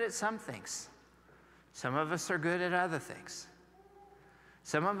are good at some things. Some of us are good at other things.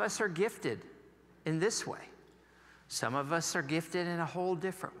 Some of us are gifted in this way. Some of us are gifted in a whole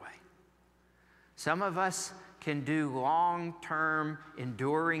different way. Some of us can do long-term,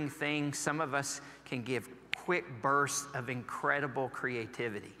 enduring things. Some of us can give quick bursts of incredible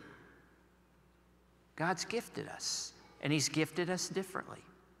creativity. God's gifted us, and He's gifted us differently.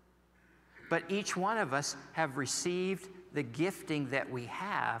 But each one of us have received the gifting that we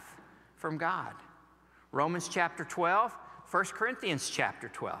have from God. Romans chapter 12, 1 Corinthians chapter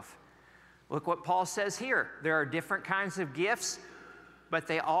 12. Look what Paul says here. There are different kinds of gifts, but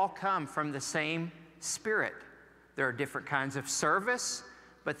they all come from the same Spirit. There are different kinds of service,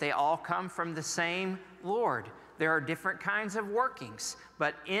 but they all come from the same Lord. There are different kinds of workings,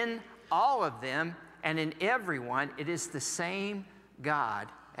 but in all of them and in everyone, it is the same God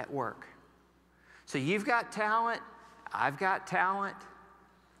at work. So you've got talent, I've got talent.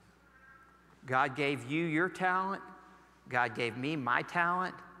 God gave you your talent. God gave me my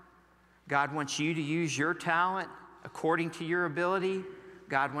talent. God wants you to use your talent according to your ability.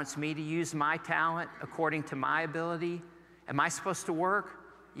 God wants me to use my talent according to my ability. Am I supposed to work?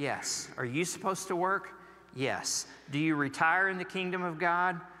 Yes. Are you supposed to work? Yes. Do you retire in the kingdom of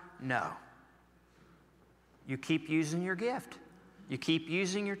God? No. You keep using your gift. You keep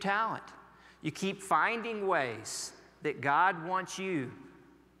using your talent. You keep finding ways that God wants you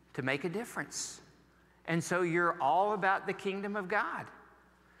to make a difference. And so you're all about the kingdom of God.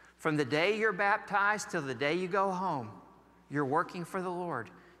 From the day you're baptized till the day you go home, you're working for the Lord,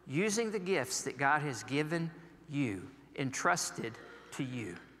 using the gifts that God has given you, entrusted to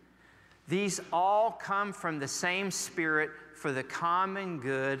you. These all come from the same Spirit for the common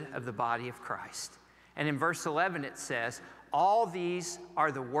good of the body of Christ. And in verse 11 it says, all these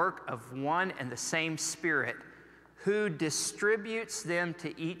are the work of one and the same Spirit, who distributes them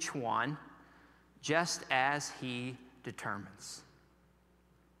to each one just as He determines.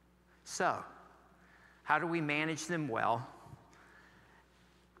 So, how do we manage them well?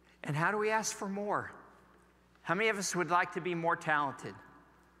 And how do we ask for more? How many of us would like to be more talented,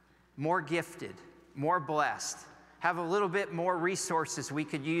 more gifted, more blessed, have a little bit more resources we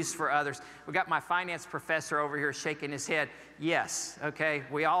could use for others? We got my finance professor over here shaking his head. Yes, okay,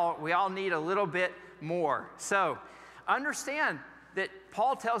 we all need a little bit more. So, understand that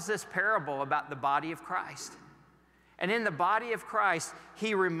Paul tells this parable about the body of Christ. And in the body of Christ,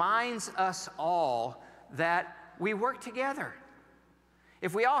 he reminds us all that we work together.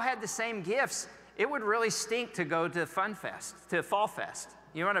 If we all had the same gifts, it would really stink to go to Fun Fest, to Fall Fest.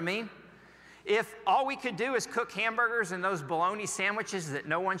 You know what I mean? If all we could do is cook hamburgers and those bologna sandwiches that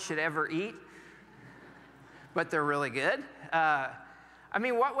no one should ever eat, but they're really good.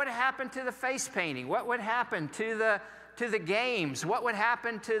 What would happen to the face painting? What would happen to the games? What would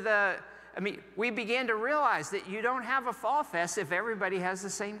happen to we began to realize that you don't have a Fall Fest if everybody has the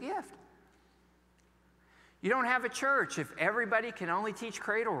same gift. You don't have a church if everybody can only teach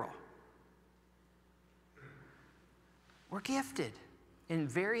cradle roll. We're gifted in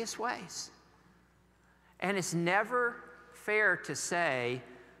various ways. And it's never fair to say,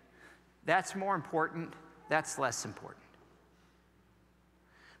 that's more important, that's less important.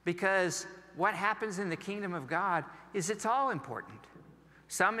 Because what happens in the kingdom of God is it's all important.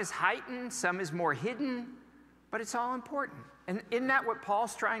 Some is heightened, some is more hidden, but it's all important. And isn't that what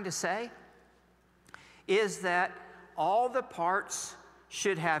Paul's trying to say? Is that all the parts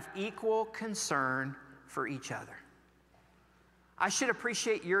should have equal concern for each other. I should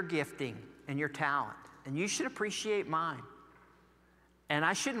appreciate your gifting and your talent, and you should appreciate mine. And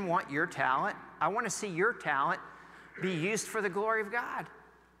I shouldn't want your talent. I want to see your talent be used for the glory of God.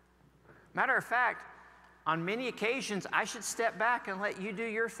 Matter of fact, on many occasions, I should step back and let you do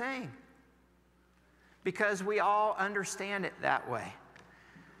your thing, because we all understand it that way.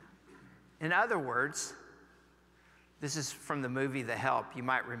 In other words, this is from the movie The Help. You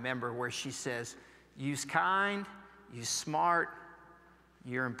might remember where she says, use kind, use smart,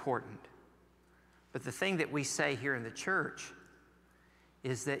 you're important. But the thing that we say here in the church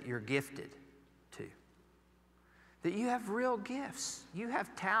is that you're gifted too. That you have real gifts, you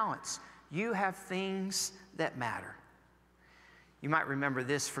have talents, you have things that matter. You might remember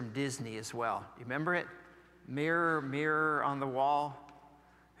this from Disney as well. You remember it? Mirror, mirror on the wall,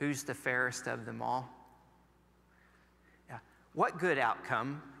 who's the fairest of them all? Yeah. What good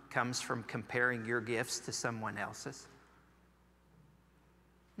outcome comes from comparing your gifts to someone else's?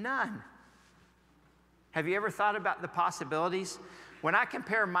 None. Have you ever thought about the possibilities? When I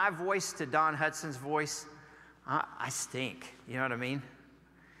compare my voice to Don Hudson's voice, I stink. You know what I mean?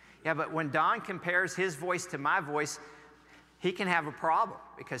 Yeah, but when Don compares his voice to my voice, he can have a problem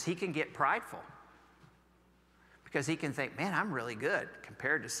because he can get prideful. Because he can think, man, I'm really good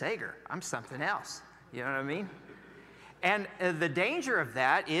compared to Sager. I'm something else. You know what I mean? And the danger of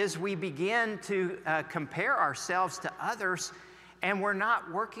that is we begin to compare ourselves to others, and we're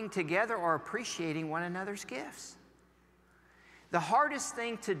not working together or appreciating one another's gifts. The hardest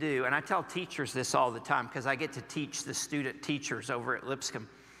thing to do, and I tell teachers this all the time because I get to teach the student teachers over at Lipscomb.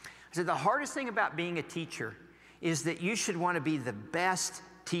 I said the hardest thing about being a teacher is that you should want to be the best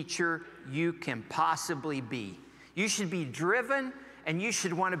teacher you can possibly be. You should be driven, and you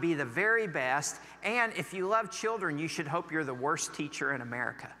should want to be the very best. And if you love children, you should hope you're the worst teacher in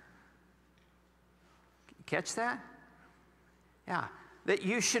America. Catch that? Yeah. That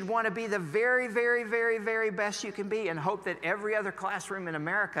you should want to be the very, very, very, very best you can be and hope that every other classroom in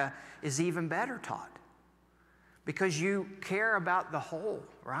America is even better taught. Because you care about the whole,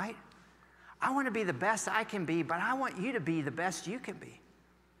 right? I want to be the best I can be, but I want you to be the best you can be.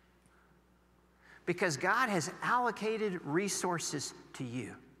 Because God has allocated resources to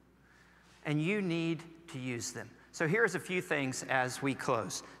you, and you need to use them. So here's a few things as we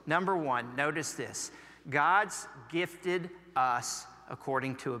close. Number one, notice this. God's gifted us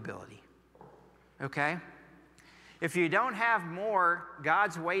according to ability. Okay? If you don't have more,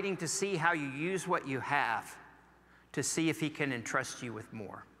 God's waiting to see how you use what you have to see if he can entrust you with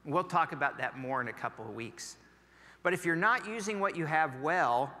more. We'll talk about that more in a couple of weeks. But if you're not using what you have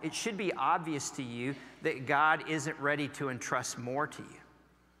well, it should be obvious to you that God isn't ready to entrust more to you.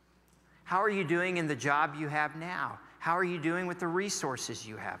 How are you doing in the job you have now? How are you doing with the resources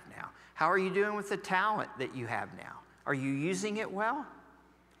you have now? How are you doing with the talent that you have now? Are you using it well?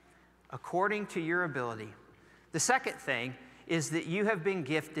 According to your ability. The second thing is that you have been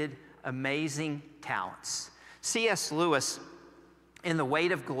gifted amazing talents. C.S. Lewis, in The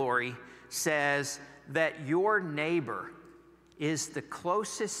Weight of Glory, says that your neighbor is the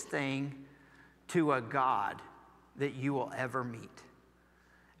closest thing to a God that you will ever meet.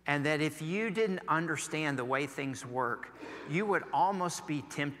 And that if you didn't understand the way things work, you would almost be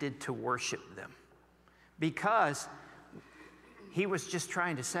tempted to worship them. Because he was just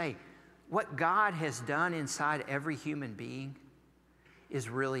trying to say, what God has done inside every human being is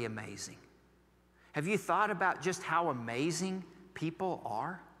really amazing. Have you thought about just how amazing people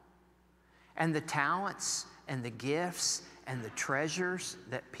are? And the talents and the gifts and the treasures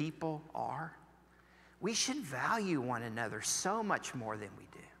that people are? We should value one another so much more than we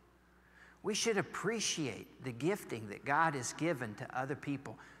do. We should appreciate the gifting that God has given to other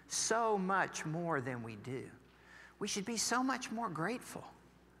people so much more than we do. We should be so much more grateful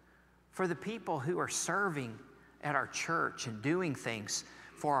for the people who are serving at our church and doing things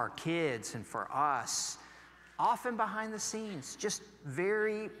for our kids and for us, often behind the scenes, just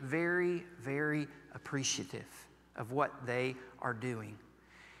very, very, very appreciative of what they are doing.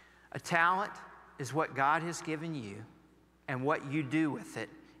 A talent is what God has given you, and what you do with it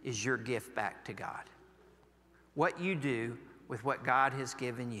is your gift back to God. What you do with what God has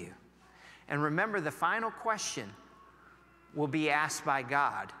given you. And remember, the final question will be asked by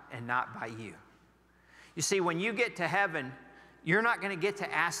God and not by you. You see, when you get to heaven, you're not going to get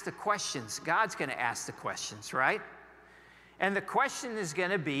to ask the questions. God's going to ask the questions, right? And the question is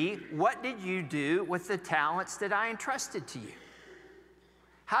going to be, what did you do with the talents that I entrusted to you?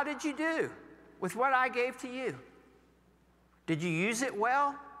 How did you do with what I gave to you? Did you use it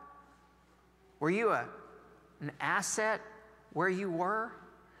well? Were you an asset where you were?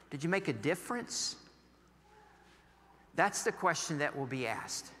 Did you make a difference? That's the question that will be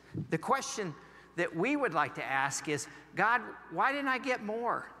asked. The question that we would like to ask is, God, why didn't I get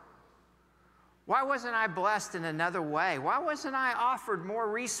more? Why wasn't I blessed in another way? Why wasn't I offered more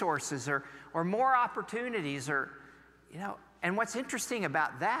resources or more opportunities? And what's interesting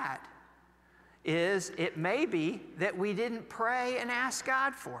about that is it may be that we didn't pray and ask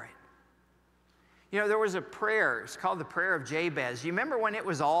God for it. There was a prayer. It's called the prayer of Jabez. You remember when it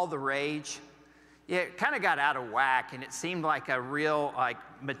was all the rage? Yeah, it kind of got out of whack, and it seemed like a real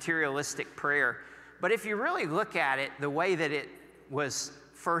materialistic prayer. But if you really look at it, the way that it was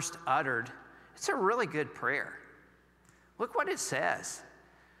first uttered, it's a really good prayer. Look what it says.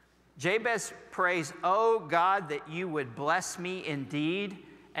 Jabez prays, "Oh God, that you would bless me indeed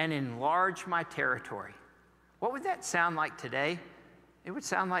and enlarge my territory." What would that sound like today? It would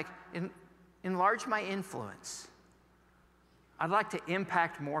sound like enlarge my influence. I'd like to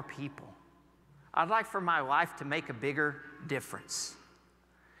impact more people. I'd like for my life to make a bigger difference.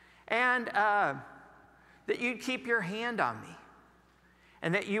 And that you'd keep your hand on me,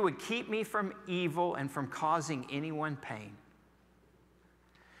 and that you would keep me from evil and from causing anyone pain.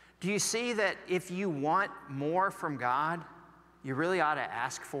 Do you see that if you want more from God, you really ought to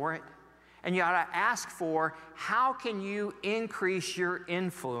ask for it? And you ought to ask for, how can you increase your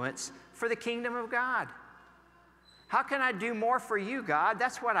influence for the kingdom of God? How can I do more for you, God?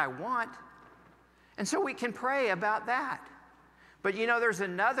 That's what I want. And so we can pray about that. But you know, there's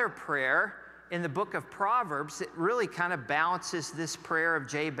another prayer in the book of Proverbs that really kind of balances this prayer of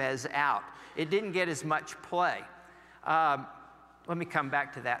Jabez out. It didn't get as much play. Let me come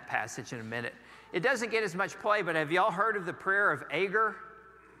back to that passage in a minute. It doesn't get as much play, but have y'all heard of the prayer of Agur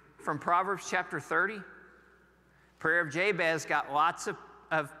from Proverbs chapter 30? Prayer of Jabez got lots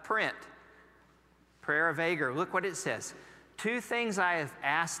of print. Prayer of Agur, look what it says. 2 things I have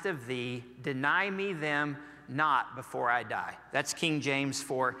asked of thee, deny me them not before I die. That's King James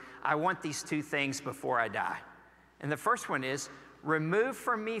for, I want these 2 things before I die. And the first one is, remove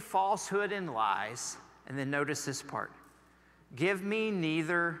from me falsehood and lies. And then notice this part. Give me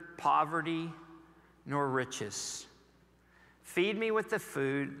neither poverty nor riches. Feed me with the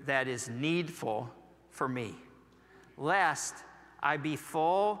food that is needful for me, lest I be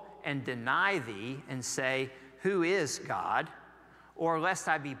full and deny thee and say, who is God? Or lest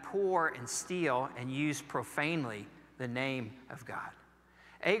I be poor and steal and use profanely the name of God.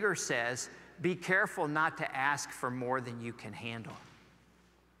 Agur says, be careful not to ask for more than you can handle.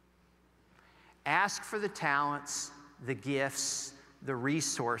 Ask for the talents, the gifts, the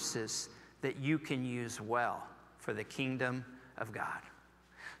resources that you can use well for the kingdom of God.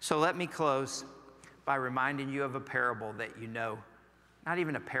 So let me close by reminding you of a parable that you know, not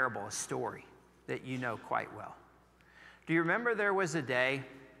even a parable, a story that you know quite well. Do you remember there was a day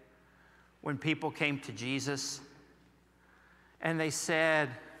when people came to Jesus and they said,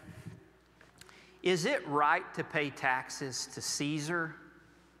 is it right to pay taxes to Caesar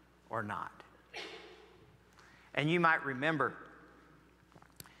or not? And you might remember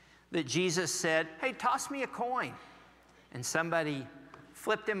that Jesus said, hey, toss me a coin. And somebody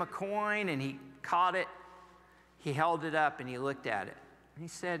flipped him a coin and he caught it. He held it up and he looked at it. And he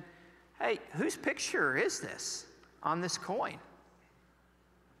said, hey, whose picture is this on this coin?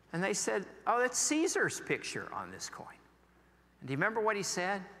 And they said, oh, that's Caesar's picture on this coin. And do you remember what he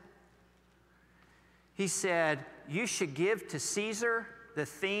said? He said, you should give to Caesar the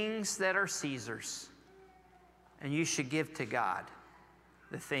things that are Caesar's, and you should give to God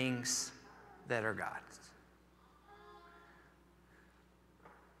the things that are God's.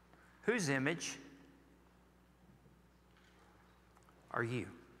 Whose image are you?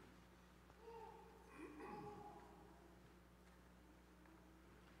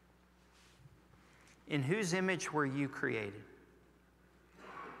 In whose image were you created?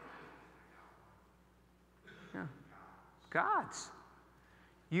 Yeah. God's.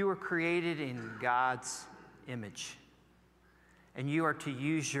 You were created in God's image. And you are to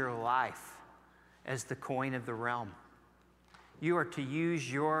use your life as the coin of the realm. You are to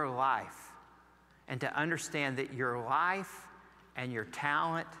use your life and to understand that your life and your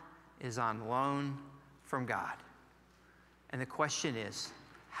talent is on loan from God. And the question is,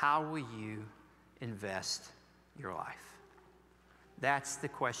 how will you invest your life? That's the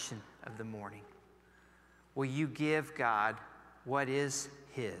question of the morning. Will you give God what is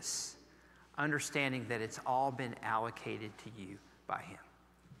His, understanding that it's all been allocated to you by Him?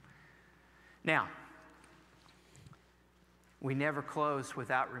 Now, we never close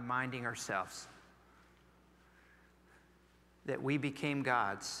without reminding ourselves that we became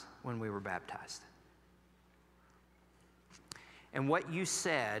God's when we were baptized. And what you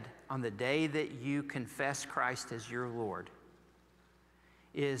said on the day that you confessed Christ as your Lord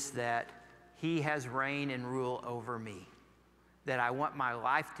is that He has reign and rule over me, that I want my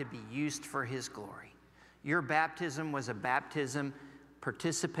life to be used for His glory. Your baptism was a baptism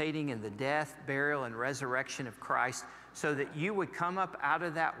participating in the death, burial, and resurrection of Christ so that you would come up out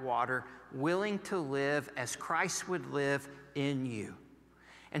of that water willing to live as Christ would live in you.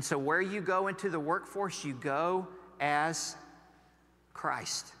 And so where you go into the workforce, you go as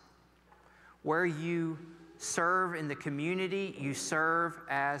Christ. Where you serve in the community, you serve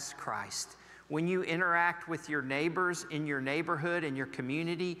as Christ. When you interact with your neighbors in your neighborhood and your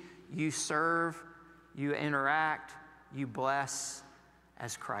community, you serve, you interact, you bless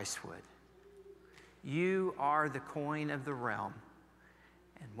as Christ would. You are the coin of the realm.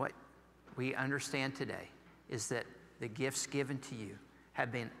 And what we understand today is that the gifts given to you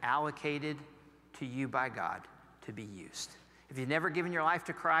have been allocated to you by God to be used. If you've never given your life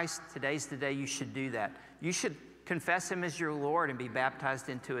to Christ, today's the day you should do that. You should confess him as your Lord and be baptized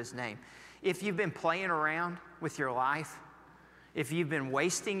into his name. If you've been playing around with your life, if you've been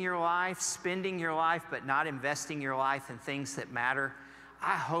wasting your life, spending your life, but not investing your life in things that matter,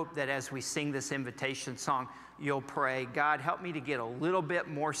 I hope that as we sing this invitation song, you'll pray, God, help me to get a little bit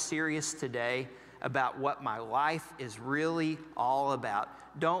more serious today about what my life is really all about.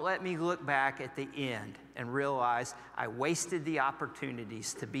 Don't let me look back at the end and realize I wasted the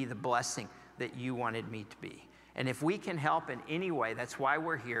opportunities to be the blessing that you wanted me to be. And if we can help in any way, that's why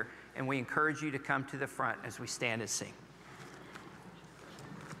we're here, and we encourage you to come to the front as we stand and sing.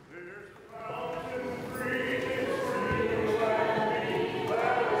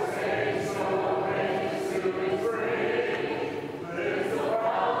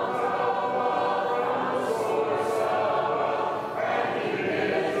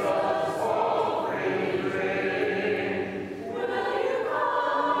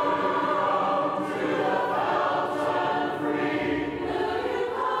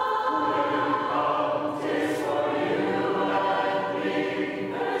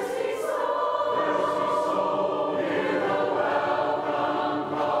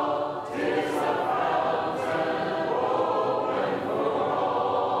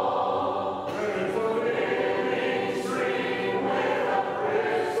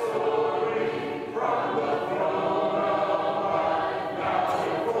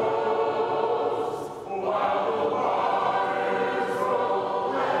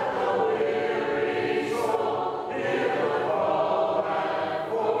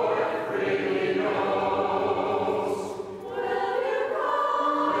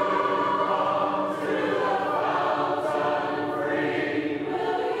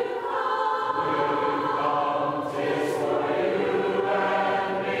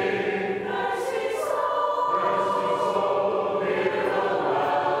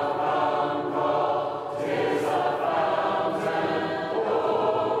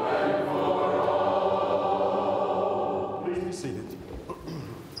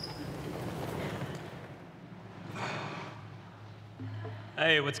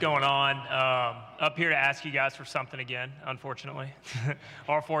 Hey, what's going on? Up here to ask you guys for something again, unfortunately,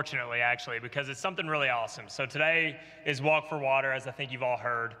 or fortunately, actually, because it's something really awesome. So today is Walk for Water, as I think you've all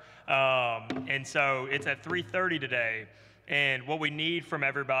heard. And so it's at 3:30 today. And what we need from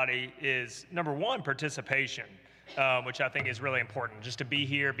everybody is, number one, participation, which I think is really important, just to be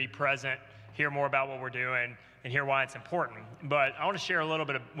here, be present, hear more about what we're doing, and hear why it's important. But I want to share a little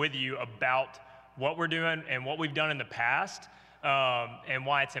bit with you about what we're doing and what we've done in the past, and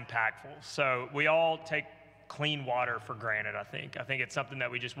why it's impactful. So we all take clean water for granted, I think. I think it's something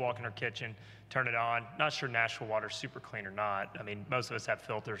that we just walk in our kitchen, turn it on. Not sure Nashville water's super clean or not. I mean, most of us have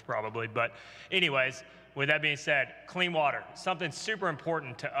filters probably. But anyways, with that being said, clean water, something super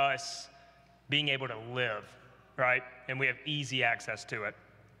important to us being able to live, right? And we have easy access to it.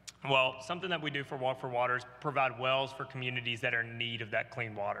 Well, something that we do for Walk for Water is provide wells for communities that are in need of that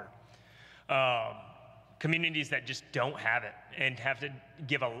clean water. Communities that just don't have it and have to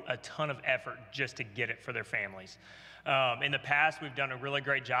give a ton of effort just to get it for their families. In the past, we've done a really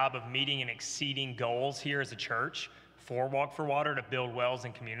great job of meeting and exceeding goals here as a church for Walk for Water to build wells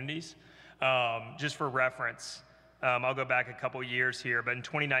in communities. Just for reference, I'll go back a couple years here, but in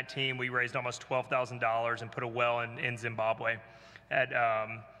 2019, we raised almost $12,000 and put a well in Zimbabwe at,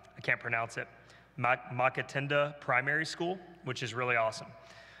 I can't pronounce it, Makatenda Primary School, which is really awesome.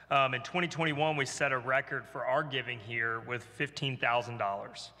 In 2021, we set a record for our giving here with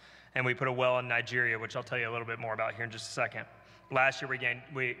 $15,000. And we put a well in Nigeria, which I'll tell you a little bit more about here in just a second. Last year, we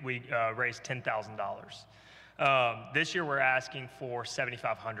raised $10,000. This year, we're asking for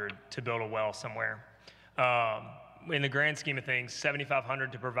 $7,500 to build a well somewhere. In the grand scheme of things,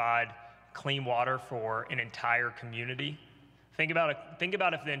 $7,500 to provide clean water for an entire community. Think about if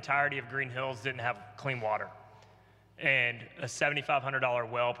the entirety of Green Hills didn't have clean water. And a $7,500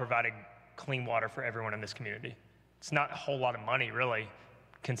 well provided clean water for everyone in this community. It's not a whole lot of money, really,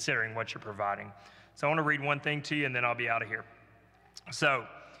 considering what you're providing. So I want to read one thing to you, and then I'll be out of here. So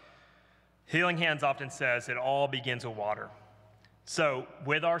Healing Hands often says it all begins with water. So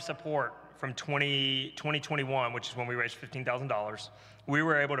with our support from 2021, which is when we raised $15,000, we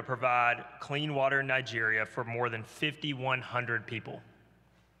were able to provide clean water in Nigeria for more than 5,100 people.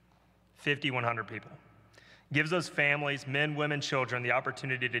 5,100 people. Gives those families, men, women, children, the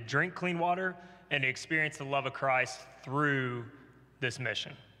opportunity to drink clean water and to experience the love of Christ through this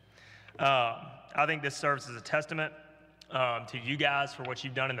mission. I think this serves as a testament to you guys for what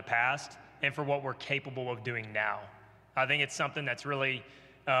you've done in the past and for what we're capable of doing now. I think it's something that's really,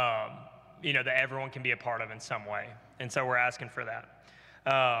 that everyone can be a part of in some way. And so we're asking for that.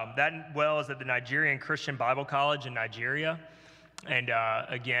 That well is at the Nigerian Christian Bible College in Nigeria. And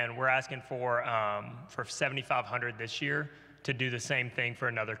again, we're asking for $7,500 this year to do the same thing for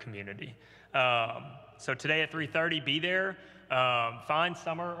another community. So today at 3:30, be there. Find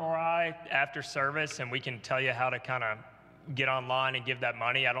Summer or I after service, and we can tell you how to kind of get online and give that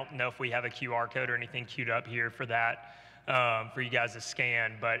money. I don't know if we have a QR code or anything queued up here for that, for you guys to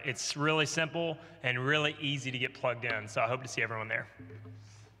scan, but it's really simple and really easy to get plugged in. So I hope to see everyone there.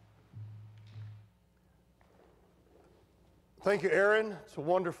 Thank you, Aaron. It's a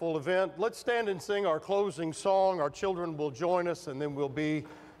wonderful event. Let's stand and sing our closing song. Our children will join us, and then we'll be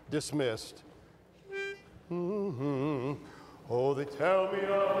dismissed. Mm-hmm. Oh, they tell me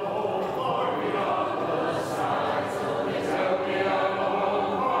of home far beyond the skies. Oh, they tell me of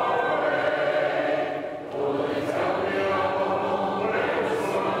home far away. Oh, they tell me of home where the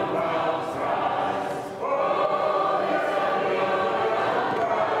sun clouds rise. Oh, they tell me of the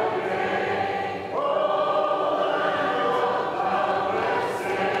bright day. Oh, the land of cloudless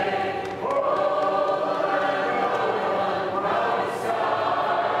day. Oh, the land of cloudless sky.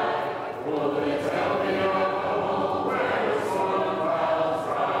 Oh, they tell me of home where the sun clouds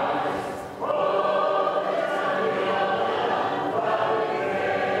rise. Oh, they tell me of the cloudy day.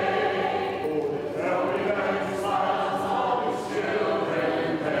 Oh, they tell me that you silence all these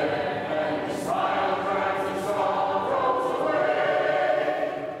children there, and you smile cracks and sorrows away.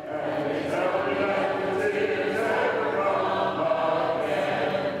 And they tell me that the tears never come again.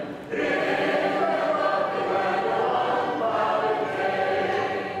 In the rocky land of cloudy day.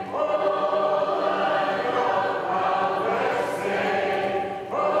 Oh, the land of cloudless day.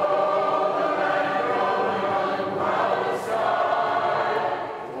 Oh, the land of cloudless sky.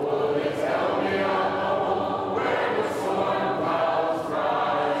 Oh, they tell me of home where the storm clouds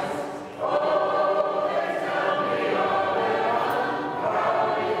rise. Oh, they tell me of an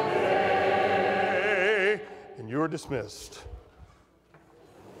uncloudy day. And you're dismissed.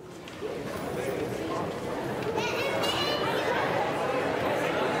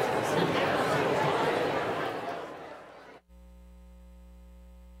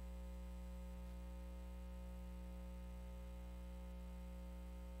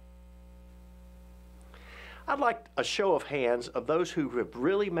 I'd like a show of hands of those who have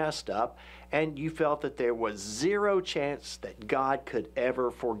really messed up and you felt that there was zero chance that God could ever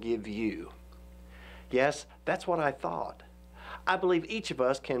forgive you. Yes, that's what I thought. I believe each of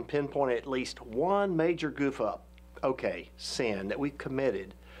us can pinpoint at least one major sin that we've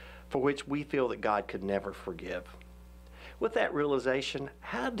committed for which we feel that God could never forgive. With that realization,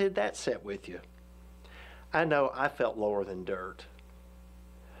 how did that sit with you? I know I felt lower than dirt.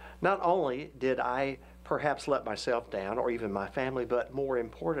 Not only did I perhaps let myself down, or even my family, but more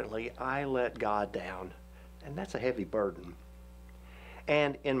importantly, I let God down. And that's a heavy burden.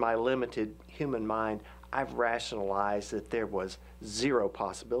 And in my limited human mind, I've rationalized that there was zero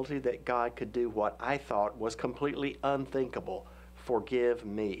possibility that God could do what I thought was completely unthinkable: forgive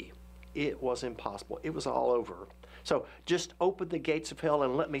me. It was impossible. It was all over. So just open the gates of hell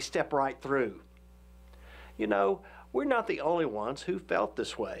and let me step right through. You know, we're not the only ones who felt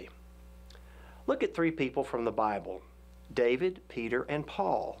this way. Look at three people from the Bible: David, Peter, and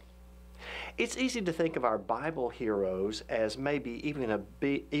Paul. It's easy to think of our Bible heroes as maybe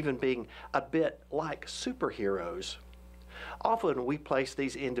even being a bit like superheroes. Often we place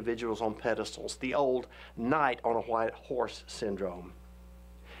these individuals on pedestals, the old knight on a white horse syndrome.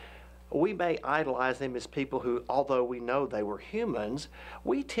 We may idolize them as people who, although we know they were humans,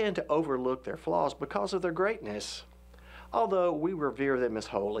 we tend to overlook their flaws because of their greatness. Although we revere them as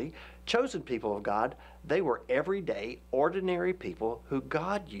holy, chosen people of God, they were everyday, ordinary people who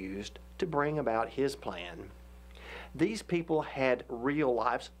God used to bring about His plan. These people had real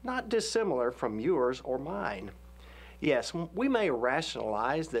lives not dissimilar from yours or mine. Yes, we may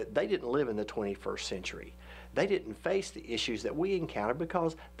rationalize that they didn't live in the 21st century. They didn't face the issues that we encounter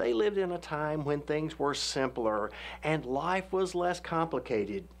because they lived in a time when things were simpler and life was less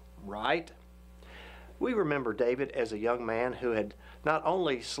complicated, right? We remember David as a young man who had not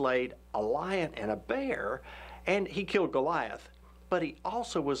only slayed a lion and a bear, and he killed Goliath, but he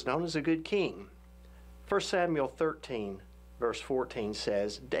also was known as a good king. 1 Samuel 13, verse 14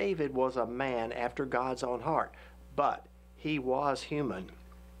 says, David was a man after God's own heart, but he was human.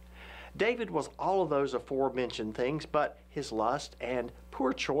 David was all of those aforementioned things, but his lust and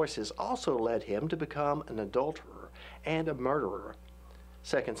poor choices also led him to become an adulterer and a murderer.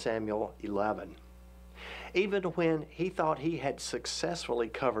 2 Samuel 11. Even when he thought he had successfully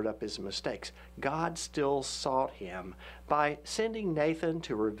covered up his mistakes, God still sought him by sending Nathan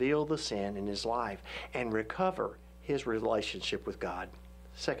to reveal the sin in his life and recover his relationship with God.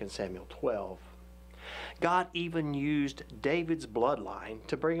 2 Samuel 12. God even used David's bloodline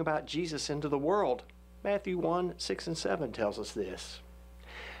to bring about Jesus into the world. Matthew 1, 6 and 7 tells us this.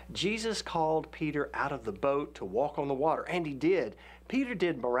 Jesus called Peter out of the boat to walk on the water, and he did. Peter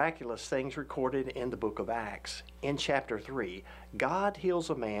did miraculous things recorded in the book of Acts. In chapter 3, God heals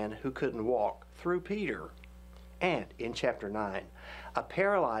a man who couldn't walk through Peter. And in chapter 9, a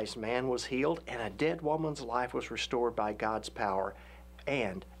paralyzed man was healed and a dead woman's life was restored by God's power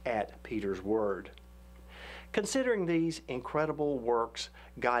and at Peter's word. Considering these incredible works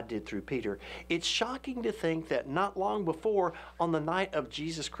God did through Peter, it's shocking to think that not long before, on the night of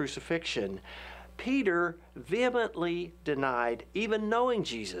Jesus' crucifixion, Peter vehemently denied even knowing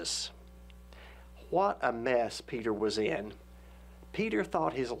Jesus. What a mess Peter was in. Peter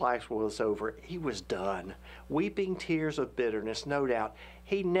thought his life was over. He was done. Weeping tears of bitterness, no doubt.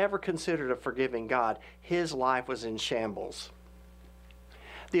 He never considered a forgiving God. His life was in shambles.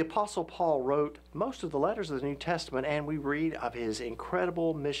 The Apostle Paul wrote most of the letters of the New Testament, and we read of his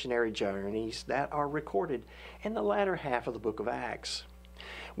incredible missionary journeys that are recorded in the latter half of the book of Acts.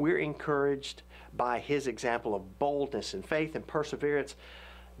 We're encouraged by his example of boldness and faith and perseverance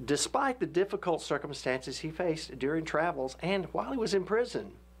despite the difficult circumstances he faced during travels and while he was in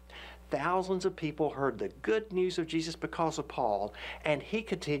prison. Thousands of people heard the good news of Jesus because of Paul, and he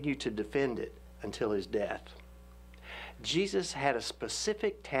continued to defend it until his death. Jesus had a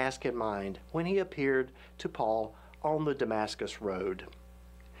specific task in mind when he appeared to Paul on the Damascus road.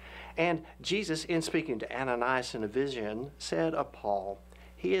 And Jesus, in speaking to Ananias in a vision, said of Paul,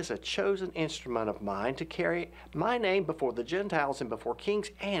 "He is a chosen instrument of mine to carry my name before the Gentiles and before kings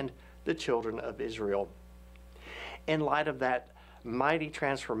and the children of Israel." In light of that mighty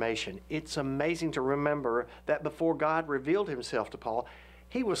transformation, it's amazing to remember that before God revealed himself to Paul,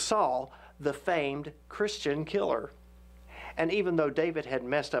 he was Saul, the famed Christian killer. And even though David had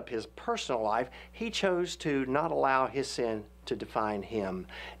messed up his personal life, he chose to not allow his sin to define him.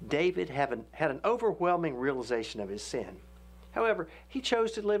 David had an overwhelming realization of his sin. However, he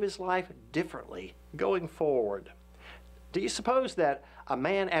chose to live his life differently going forward. Do you suppose that a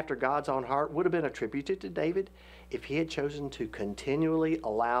man after God's own heart would have been attributed to David if he had chosen to continually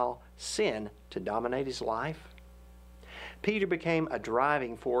allow sin to dominate his life? Peter became a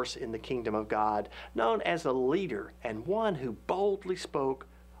driving force in the kingdom of God, known as a leader and one who boldly spoke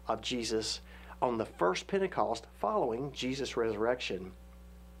of Jesus on the first Pentecost following Jesus' resurrection.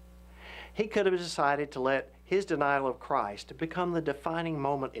 He could have decided to let his denial of Christ become the defining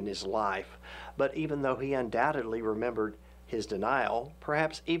moment in his life, but even though he undoubtedly remembered his denial,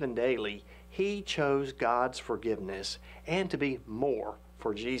 perhaps even daily, he chose God's forgiveness and to be more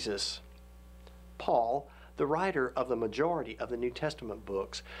for Jesus. Paul, the writer of the majority of the New Testament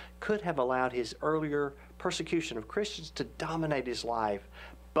books, could have allowed his earlier persecution of Christians to dominate his life,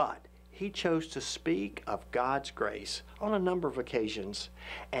 but he chose to speak of God's grace on a number of occasions,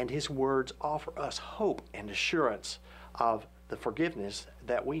 and his words offer us hope and assurance of the forgiveness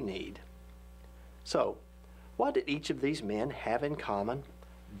that we need. So, what did each of these men have in common?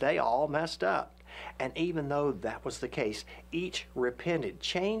 They all messed up. And even though that was the case, each repented,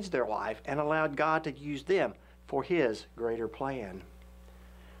 changed their life, and allowed God to use them for his greater plan.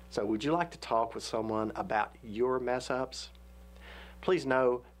 So would you like to talk with someone about your mess-ups? Please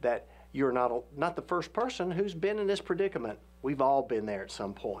know that you're not the first person who's been in this predicament. We've all been there at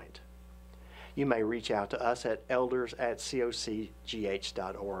some point. You may reach out to us at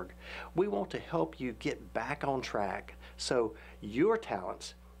elders@cocgh.org. We want to help you get back on track so your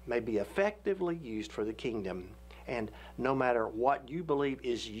talents may be effectively used for the kingdom. And no matter what you believe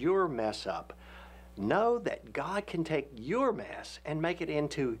is your mess up, know that God can take your mess and make it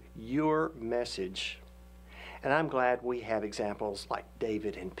into your message. And I'm glad we have examples like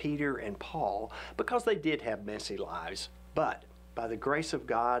David and Peter and Paul because they did have messy lives. But by the grace of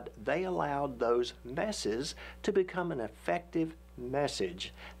God, they allowed those messes to become an effective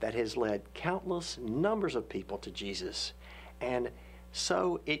message that has led countless numbers of people to Jesus. And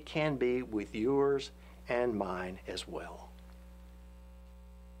so it can be with yours and mine as well.